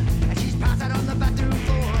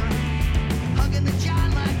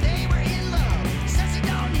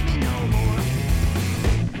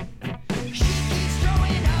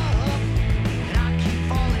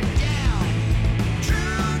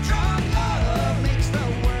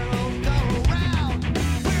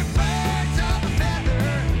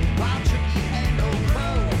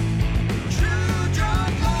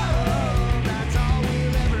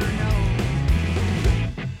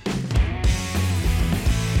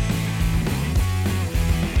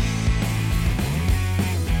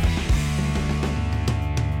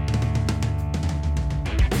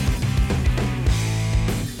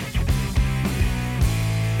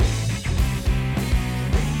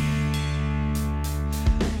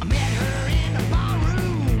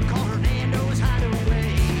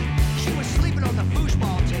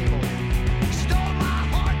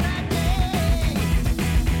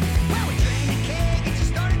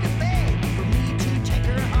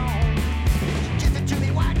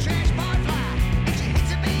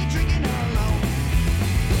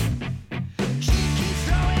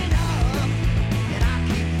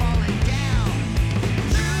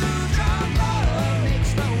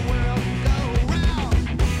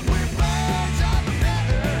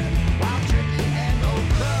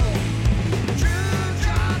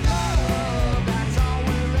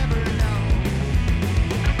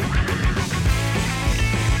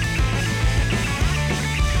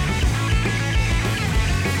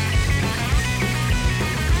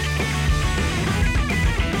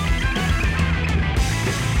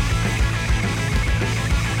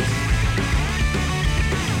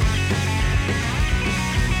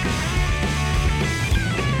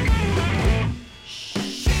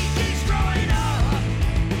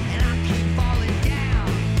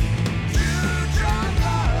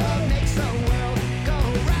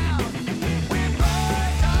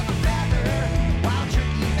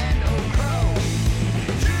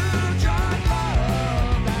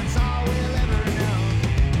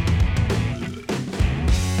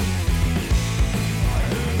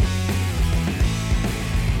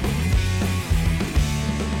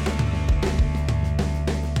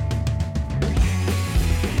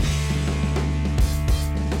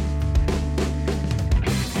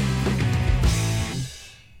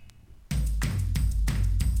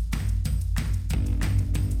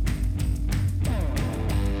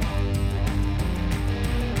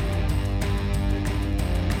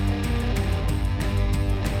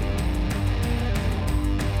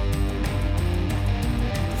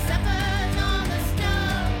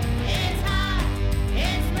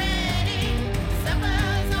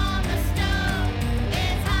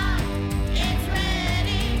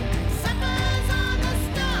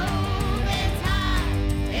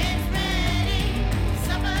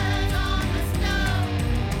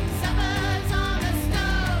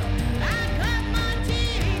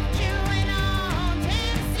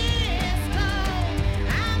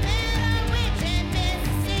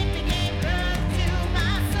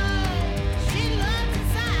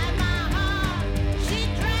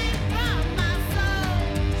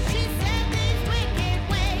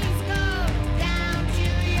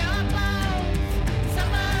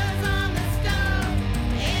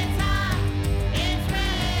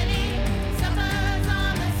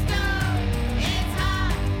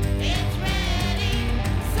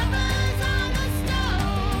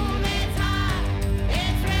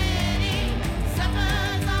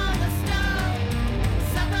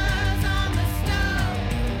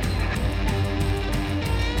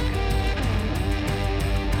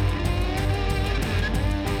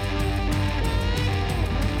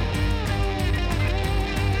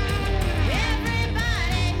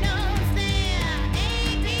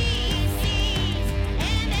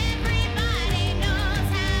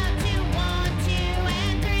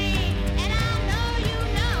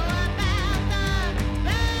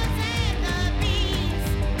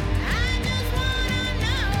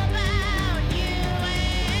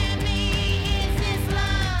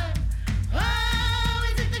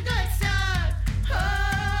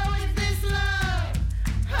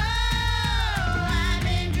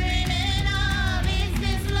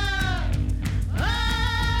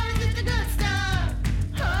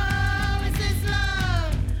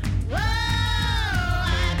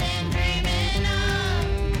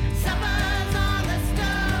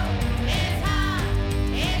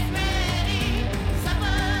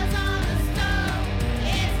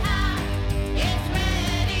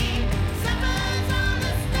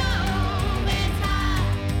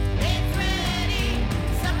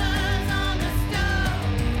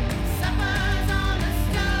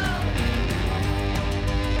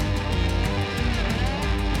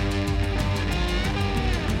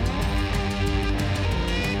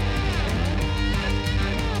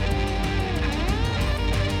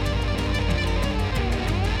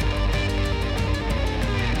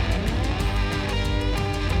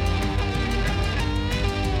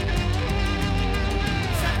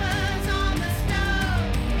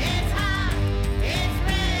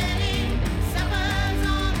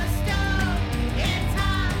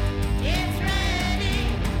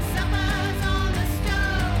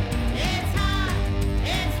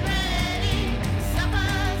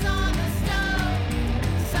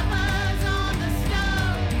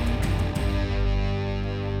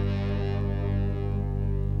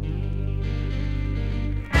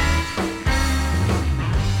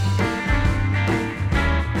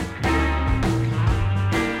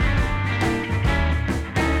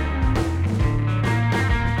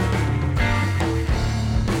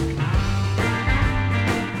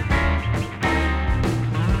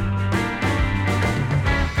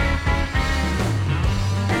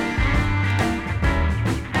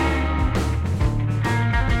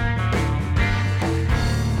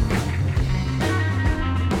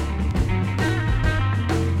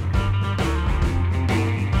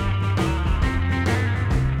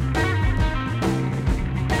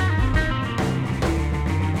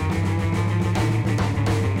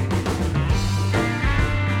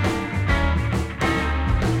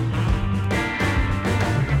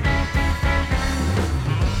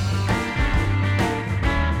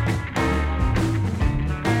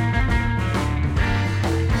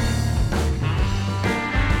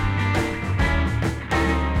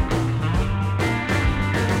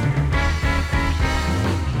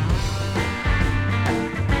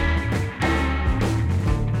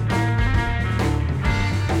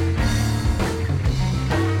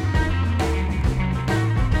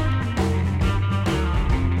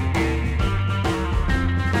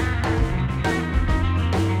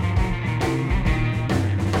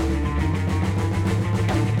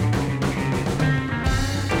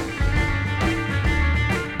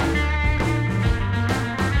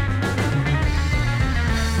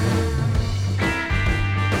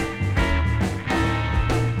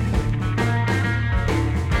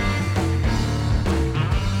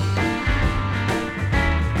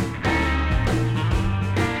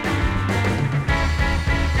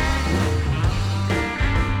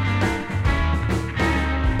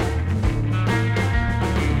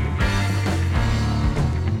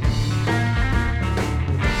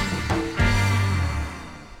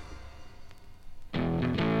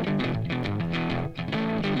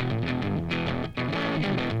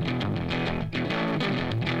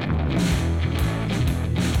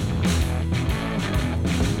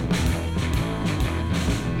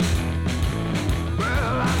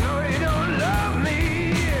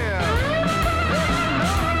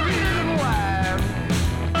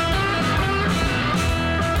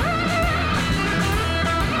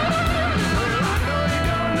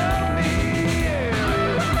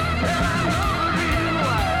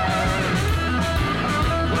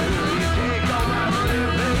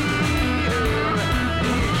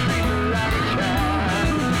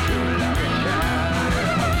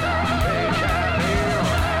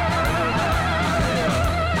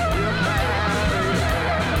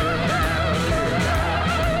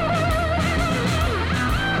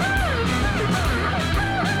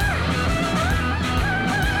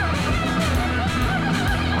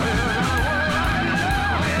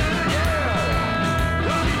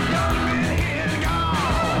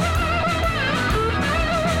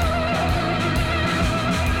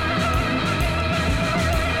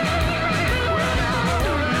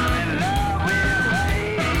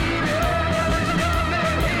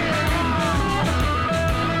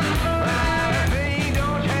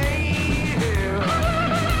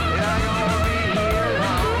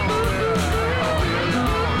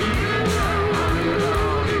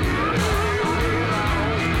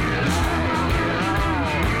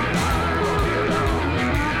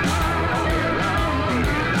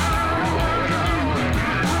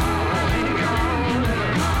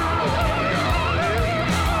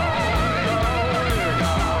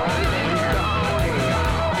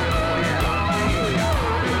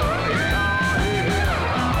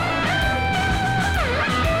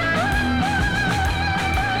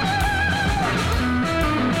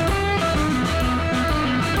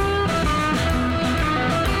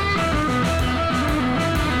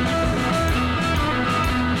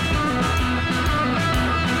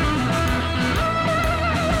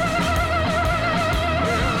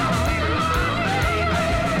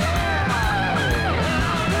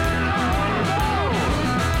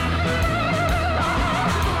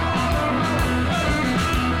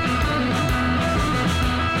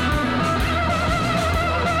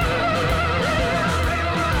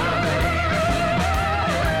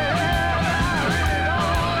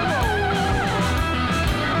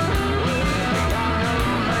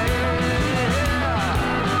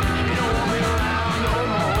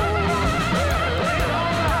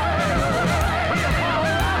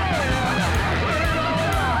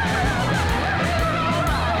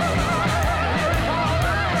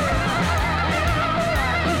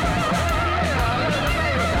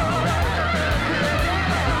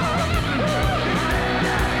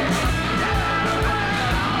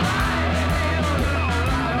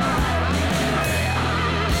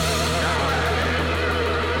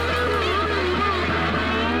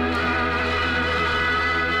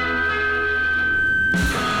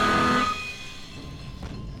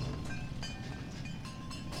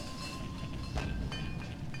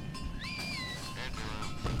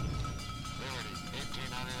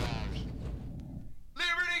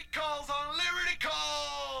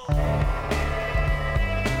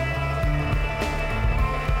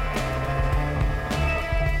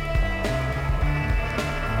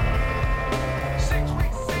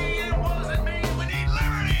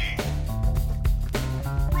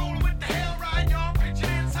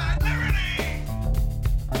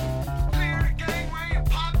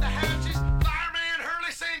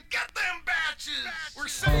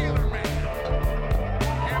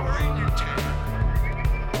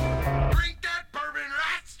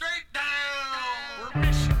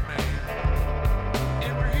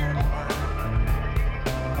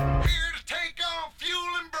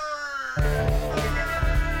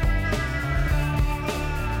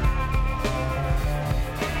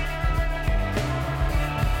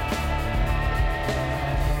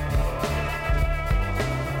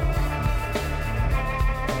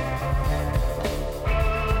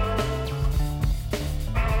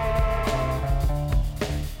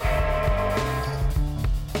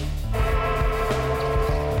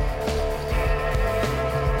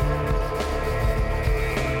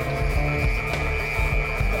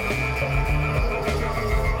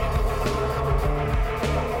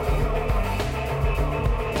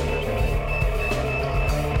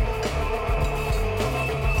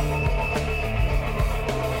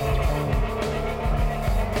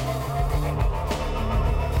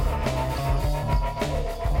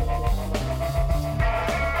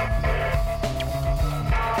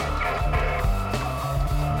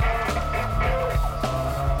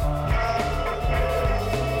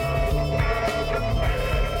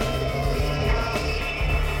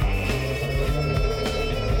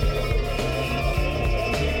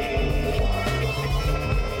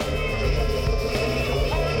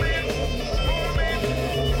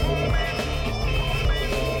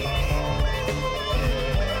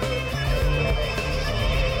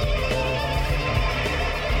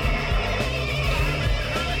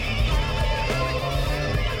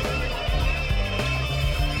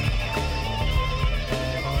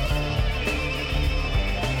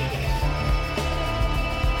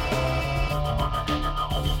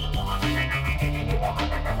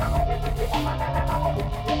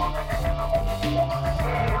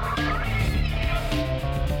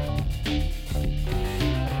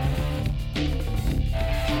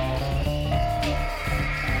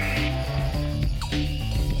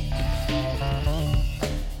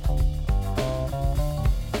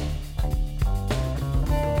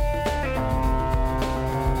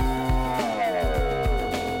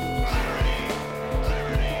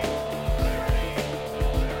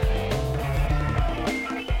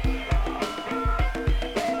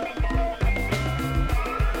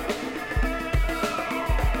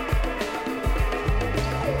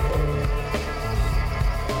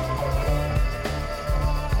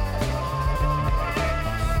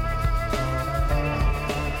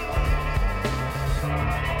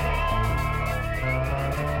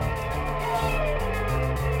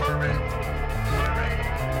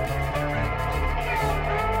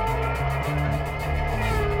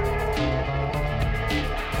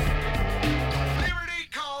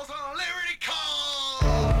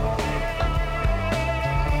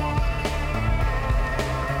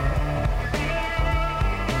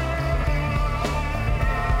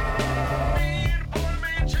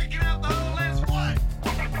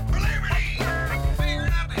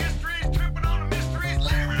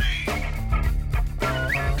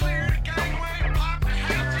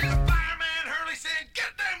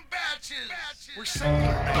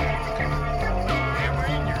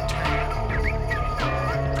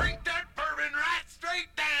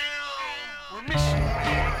 We're mission.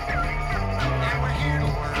 And we're here to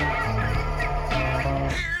learn.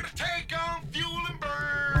 Here to take on fuel and burn.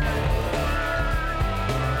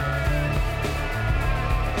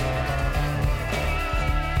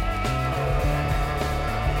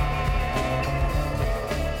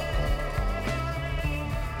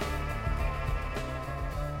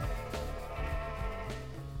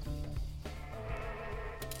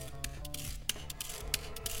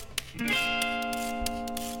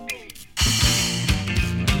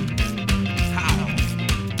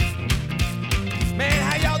 Man,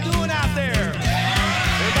 how y'all doing out there?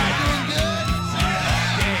 Everybody doing good?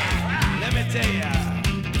 Yeah, let me tell ya.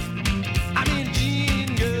 I'm in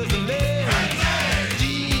Gene Guzzle,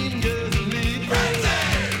 Gene Guzzle,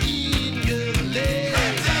 Gene Guzzle,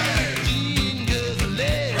 Gene Guzzle.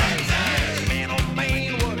 Man, oh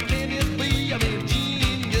man, what can it be? I'm in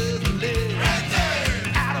Gene Guzzle.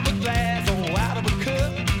 Out of a glass or out of a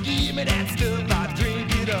cup, give me that stuff, I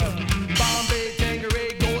drink it up. Bombay, Tanqueray,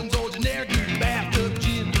 Golden Soul, generic, bathtub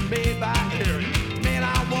gin made by Eric. Man,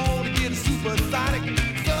 I want to get a supersonic.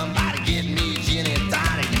 Somebody get me gin and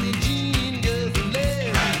tonic. Give me Gene Guzzle,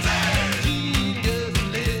 Gene Guzzle,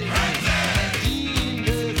 Gene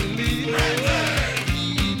Guzzle,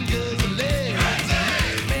 Gene Guzzle.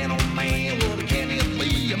 Man, oh man, what can it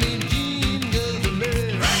be? I mean, Gene Guzzle.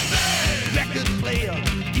 Record player,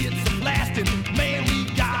 get some blasting. Man, we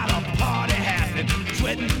got a party happening.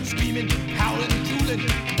 Sweating, screaming, howling, drooling,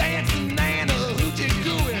 dancing, and a hoochie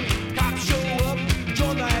cooing. Cops show up,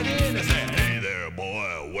 join right in and say, "Hey there,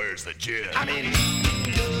 boy, where's the gin?" I mean,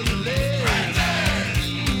 Gene Guzzle,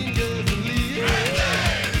 Gene Guzzle,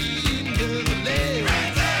 Gene Guzzle,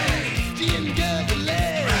 Gene Guzzle.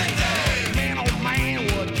 Man, oh man,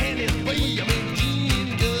 what can it be? I mean,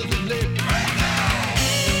 Gene Guzzle.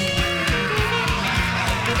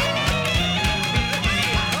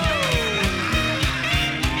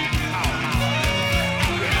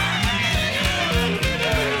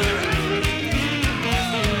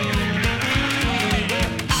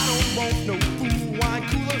 I don't want no fool wine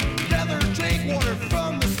cooler. Rather drink water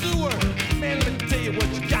from the sewer. Man, let me tell you what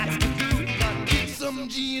you got to do. Get some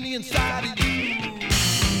genie inside of you.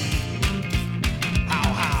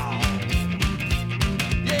 How?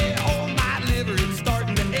 Yeah, on my liver it's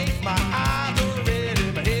starting to ache. My eyes are red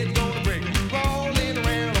and my head's gonna break. Rolling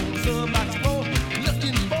around on somebody's floor,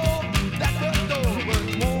 looking for that front door. But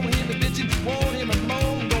won't hear me bitching, won't hear me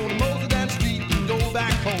moan. Gonna mosey down the street and go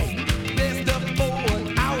back home. Rest up for an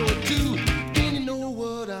hour or two. Then you know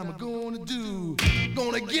what I'm gonna do.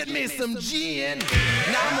 Gonna get me some gin.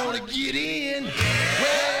 Now I'm gonna get in.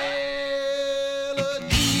 Well, a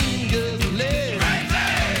Gene Guzzle,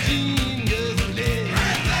 Gene Guzzle,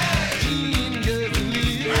 Gene Guzzle,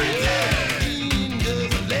 Gene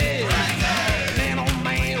Guzzle. Man, oh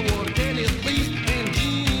man, what can it be? And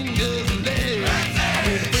Gene Guzzle. I'm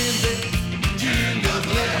in a frenzy, Gene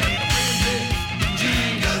Guzzle.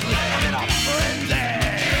 Gene Guzzle. I'm in a frenzy.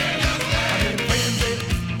 I'm in a frenzy,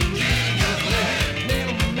 Gene Guzzle. Man,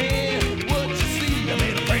 oh man, what you see? I'm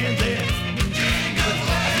in a frenzy, Gene Guzzle.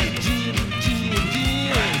 I get Gene, Gene, Gene,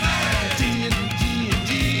 Gene, Gene,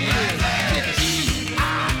 Gene. Get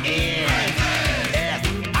G-I-N,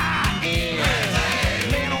 S-I-N.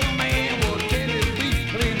 Man, oh man, what can it be?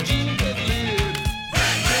 I mean, Gene Guzzle.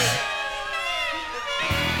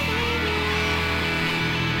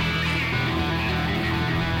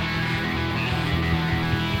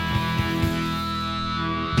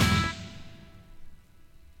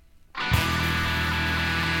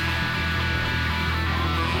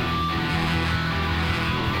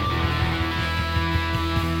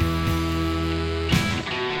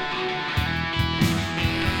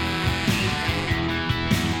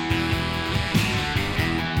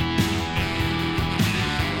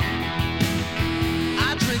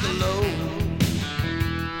 I drink alone,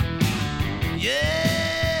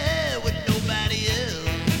 yeah, with nobody else.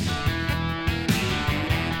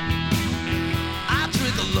 I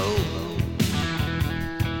drink alone,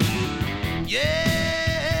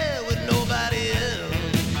 yeah, with nobody else.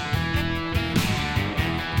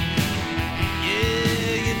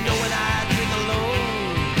 Yeah, you know when I drink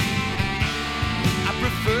alone, I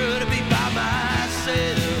prefer to be by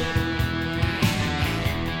myself.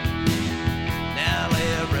 Now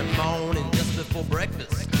every morning just before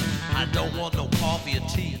breakfast, I don't want no coffee or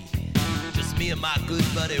tea. Just me and my good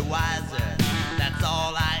buddy Wiser. That's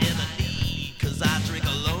all I ever need, 'cause I drink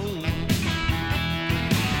alone.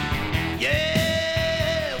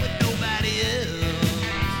 Yeah, with nobody else.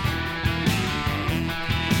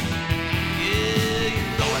 Yeah, you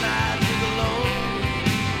know when I drink alone,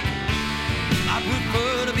 I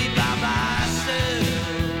prefer to be by myself.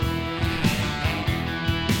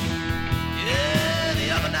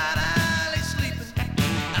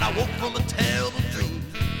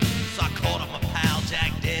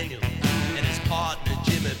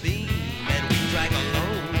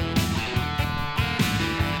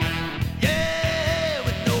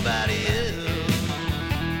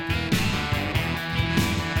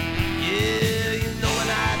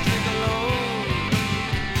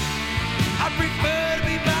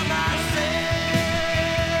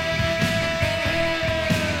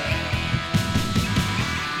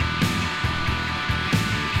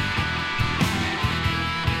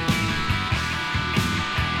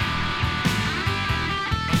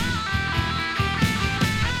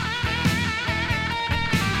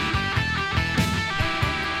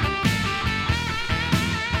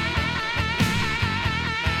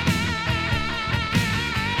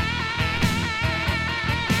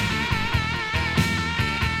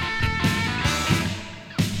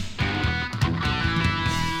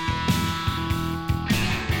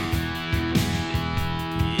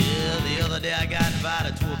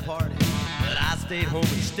 stayed home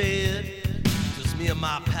instead. Just me and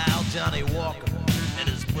my pal Johnny Walker and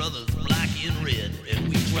his brothers Blackie and Red, and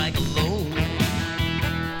we drank alone.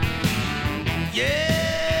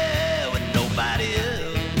 Yeah, with nobody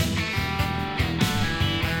else.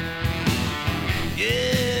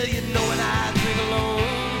 Yeah, you know when I drink alone,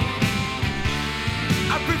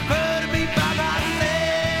 I prefer to be by myself.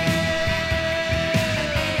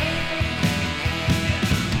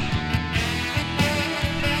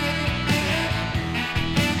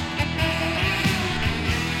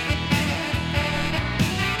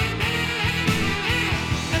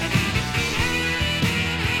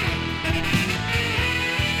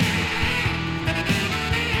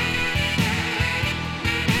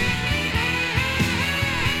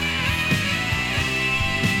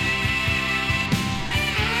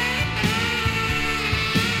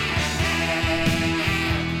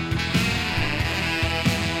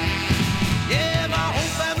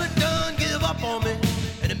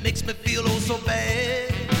 Makes me feel oh so bad.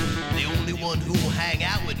 The only one who'll hang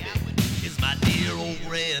out with me is my dear old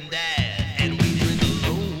granddad, and we drink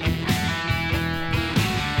alone.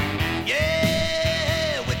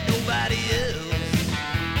 Yeah, with nobody else.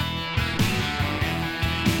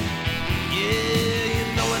 Yeah, you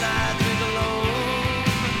know when I drink alone,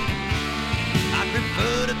 I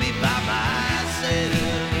prefer to be by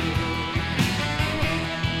myself.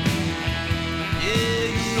 Yeah,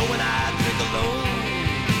 you know when I drink alone,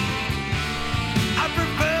 I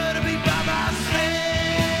prefer to be by myself.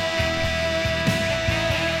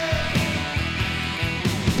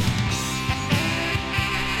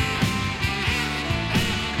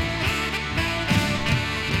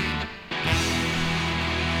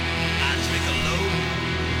 I drink alone.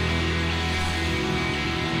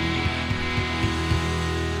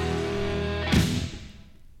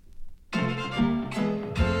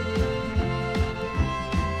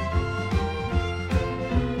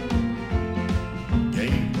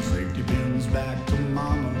 Gave the safety pins back to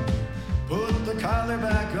mama, put the collar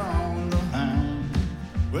back on the hind.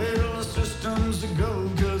 Well, the system's to go,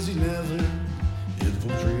 cause he never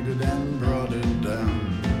infiltrated and brought it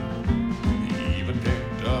down. He even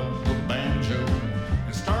picked up a banjo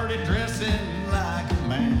and started dressing like a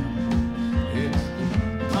man. It's the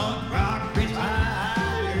punk rock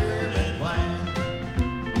retirement plan.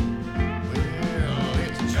 Well,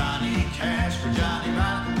 it's Johnny Cash for Johnny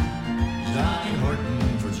Rotten, Johnny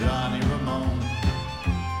Horton for Johnny Ramone.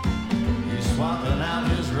 He's swapping out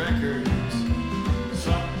his records,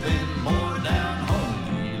 something more down home.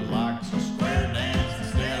 He likes a square dance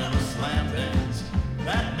instead of a slam dance.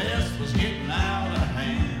 That mess was getting out of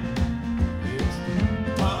hand. It's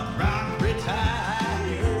the punk rock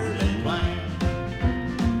retirement plan.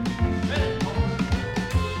 Hey,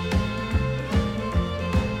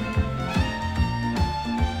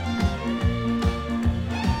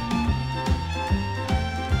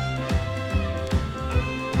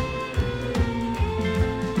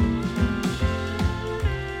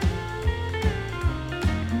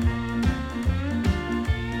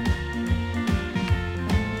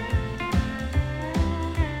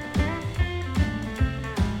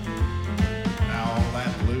 now all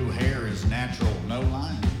that blue hair is natural, no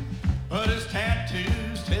line, but his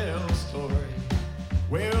tattoos tell a story.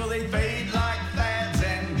 Well, they fade like fads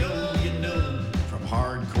and go, you know, from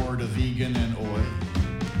hardcore to vegan and oi.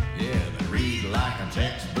 Yeah, they read like a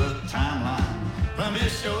textbook timeline, from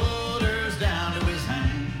his shoulders down to his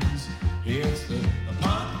hands. It's the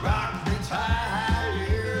punk rock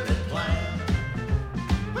retirement plan.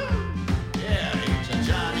 Woo! Yeah, it's a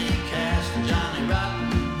Johnny Cash for Johnny Rotten,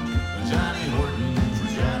 a Johnny Horton for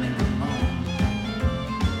Johnny Ramone.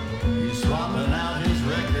 He's swapping out his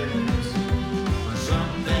records for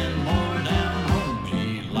something more down home. He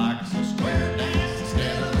likes a square dance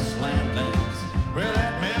instead of a slam dance. Well,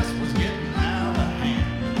 that mess was getting out of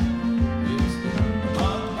hand. It's the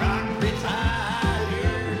punk rock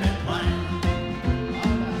retirement plan.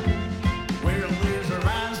 Well, there's a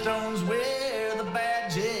rhinestones where the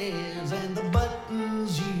badges and the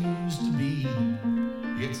buttons used to be.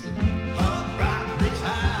 It's the punk rock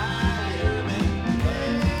retirement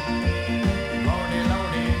plan. Lordy,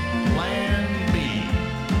 lordy, plan B.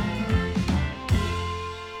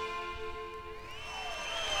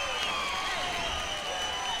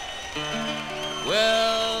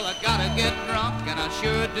 Well, I gotta get drunk, and I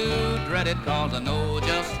sure do dread it, cause I know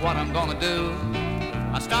just what I'm gonna do.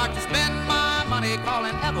 I start to spend my money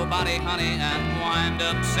calling everybody honey and wind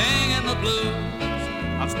up singing the blues.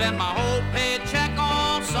 I've spent my whole paycheck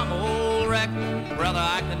on some old record, brother,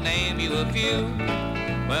 I can name you a few.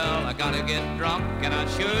 Well, I gotta get drunk, and I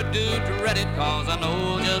sure do dread it, cause I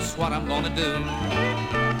know just what I'm gonna do.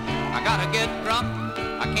 I I gotta get drunk,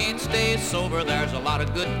 I can't stay sober. There's a lot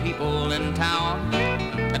of good people in town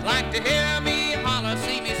that like to hear me holler,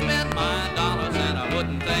 see me spend my dollars, and I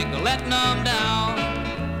wouldn't think of letting them down.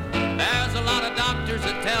 There's a lot of doctors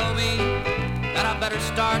that tell me that I better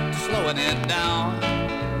start slowing it down.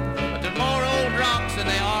 But there's more old drunks than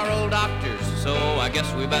they are old doctors, so I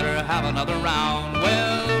guess we better have another round.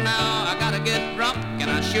 Well, now I gotta get drunk, and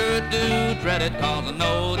I sure do dread it, 'cause I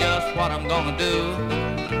know just what I'm gonna do.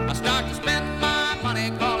 I start to spend my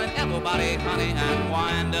money calling everybody honey and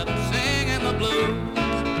wind up singing the blues.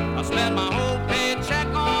 I spend my whole paycheck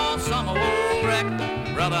on some old wreck.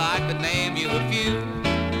 Brother, I could name you a few.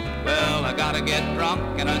 Well, I gotta get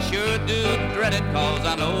drunk, and I sure do dread it, 'cause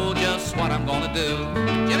I know just what I'm gonna do.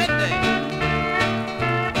 Jimmy Day.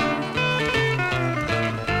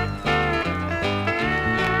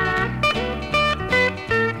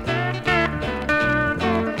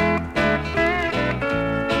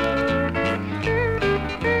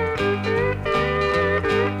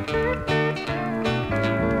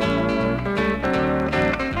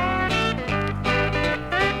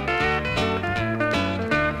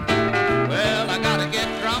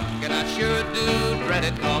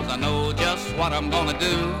 What I'm gonna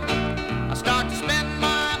do. I start to spend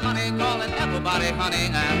my money calling everybody honey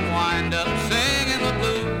and wind up singing the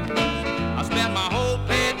blues. I spend my whole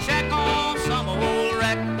paycheck on some old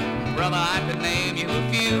wreck. Brother, I could name you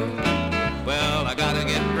a few. Well, I gotta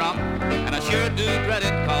get drunk, and I sure do dread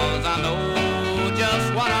it, 'cause I know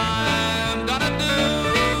just what I'm gonna do.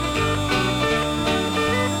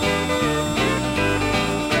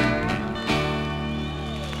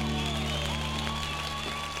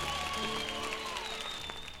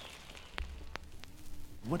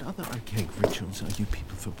 What other archaic rituals are you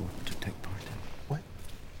people forbidden to take part in? What?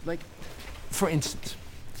 Like, for instance,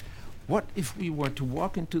 what if we were to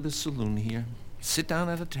walk into the saloon here, sit down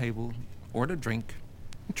at a table, order a drink,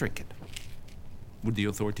 and drink it? Would the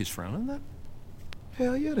authorities frown on that?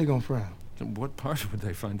 Hell yeah, they gonna frown. And what part would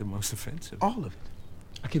they find the most offensive? All of it.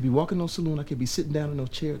 I can't be walking no saloon, I can't be sitting down in no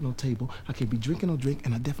chair at no table, I can't be drinking no drink,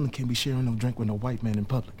 and I definitely can't be sharing no drink with no white man in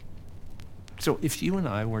public. So if you and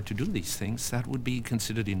I were to do these things, that would be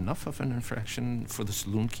considered enough of an infraction for the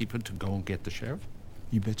saloon keeper to go and get the sheriff?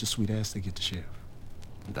 You bet your sweet ass they get the sheriff.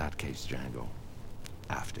 In that case, Django,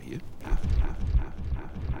 after you.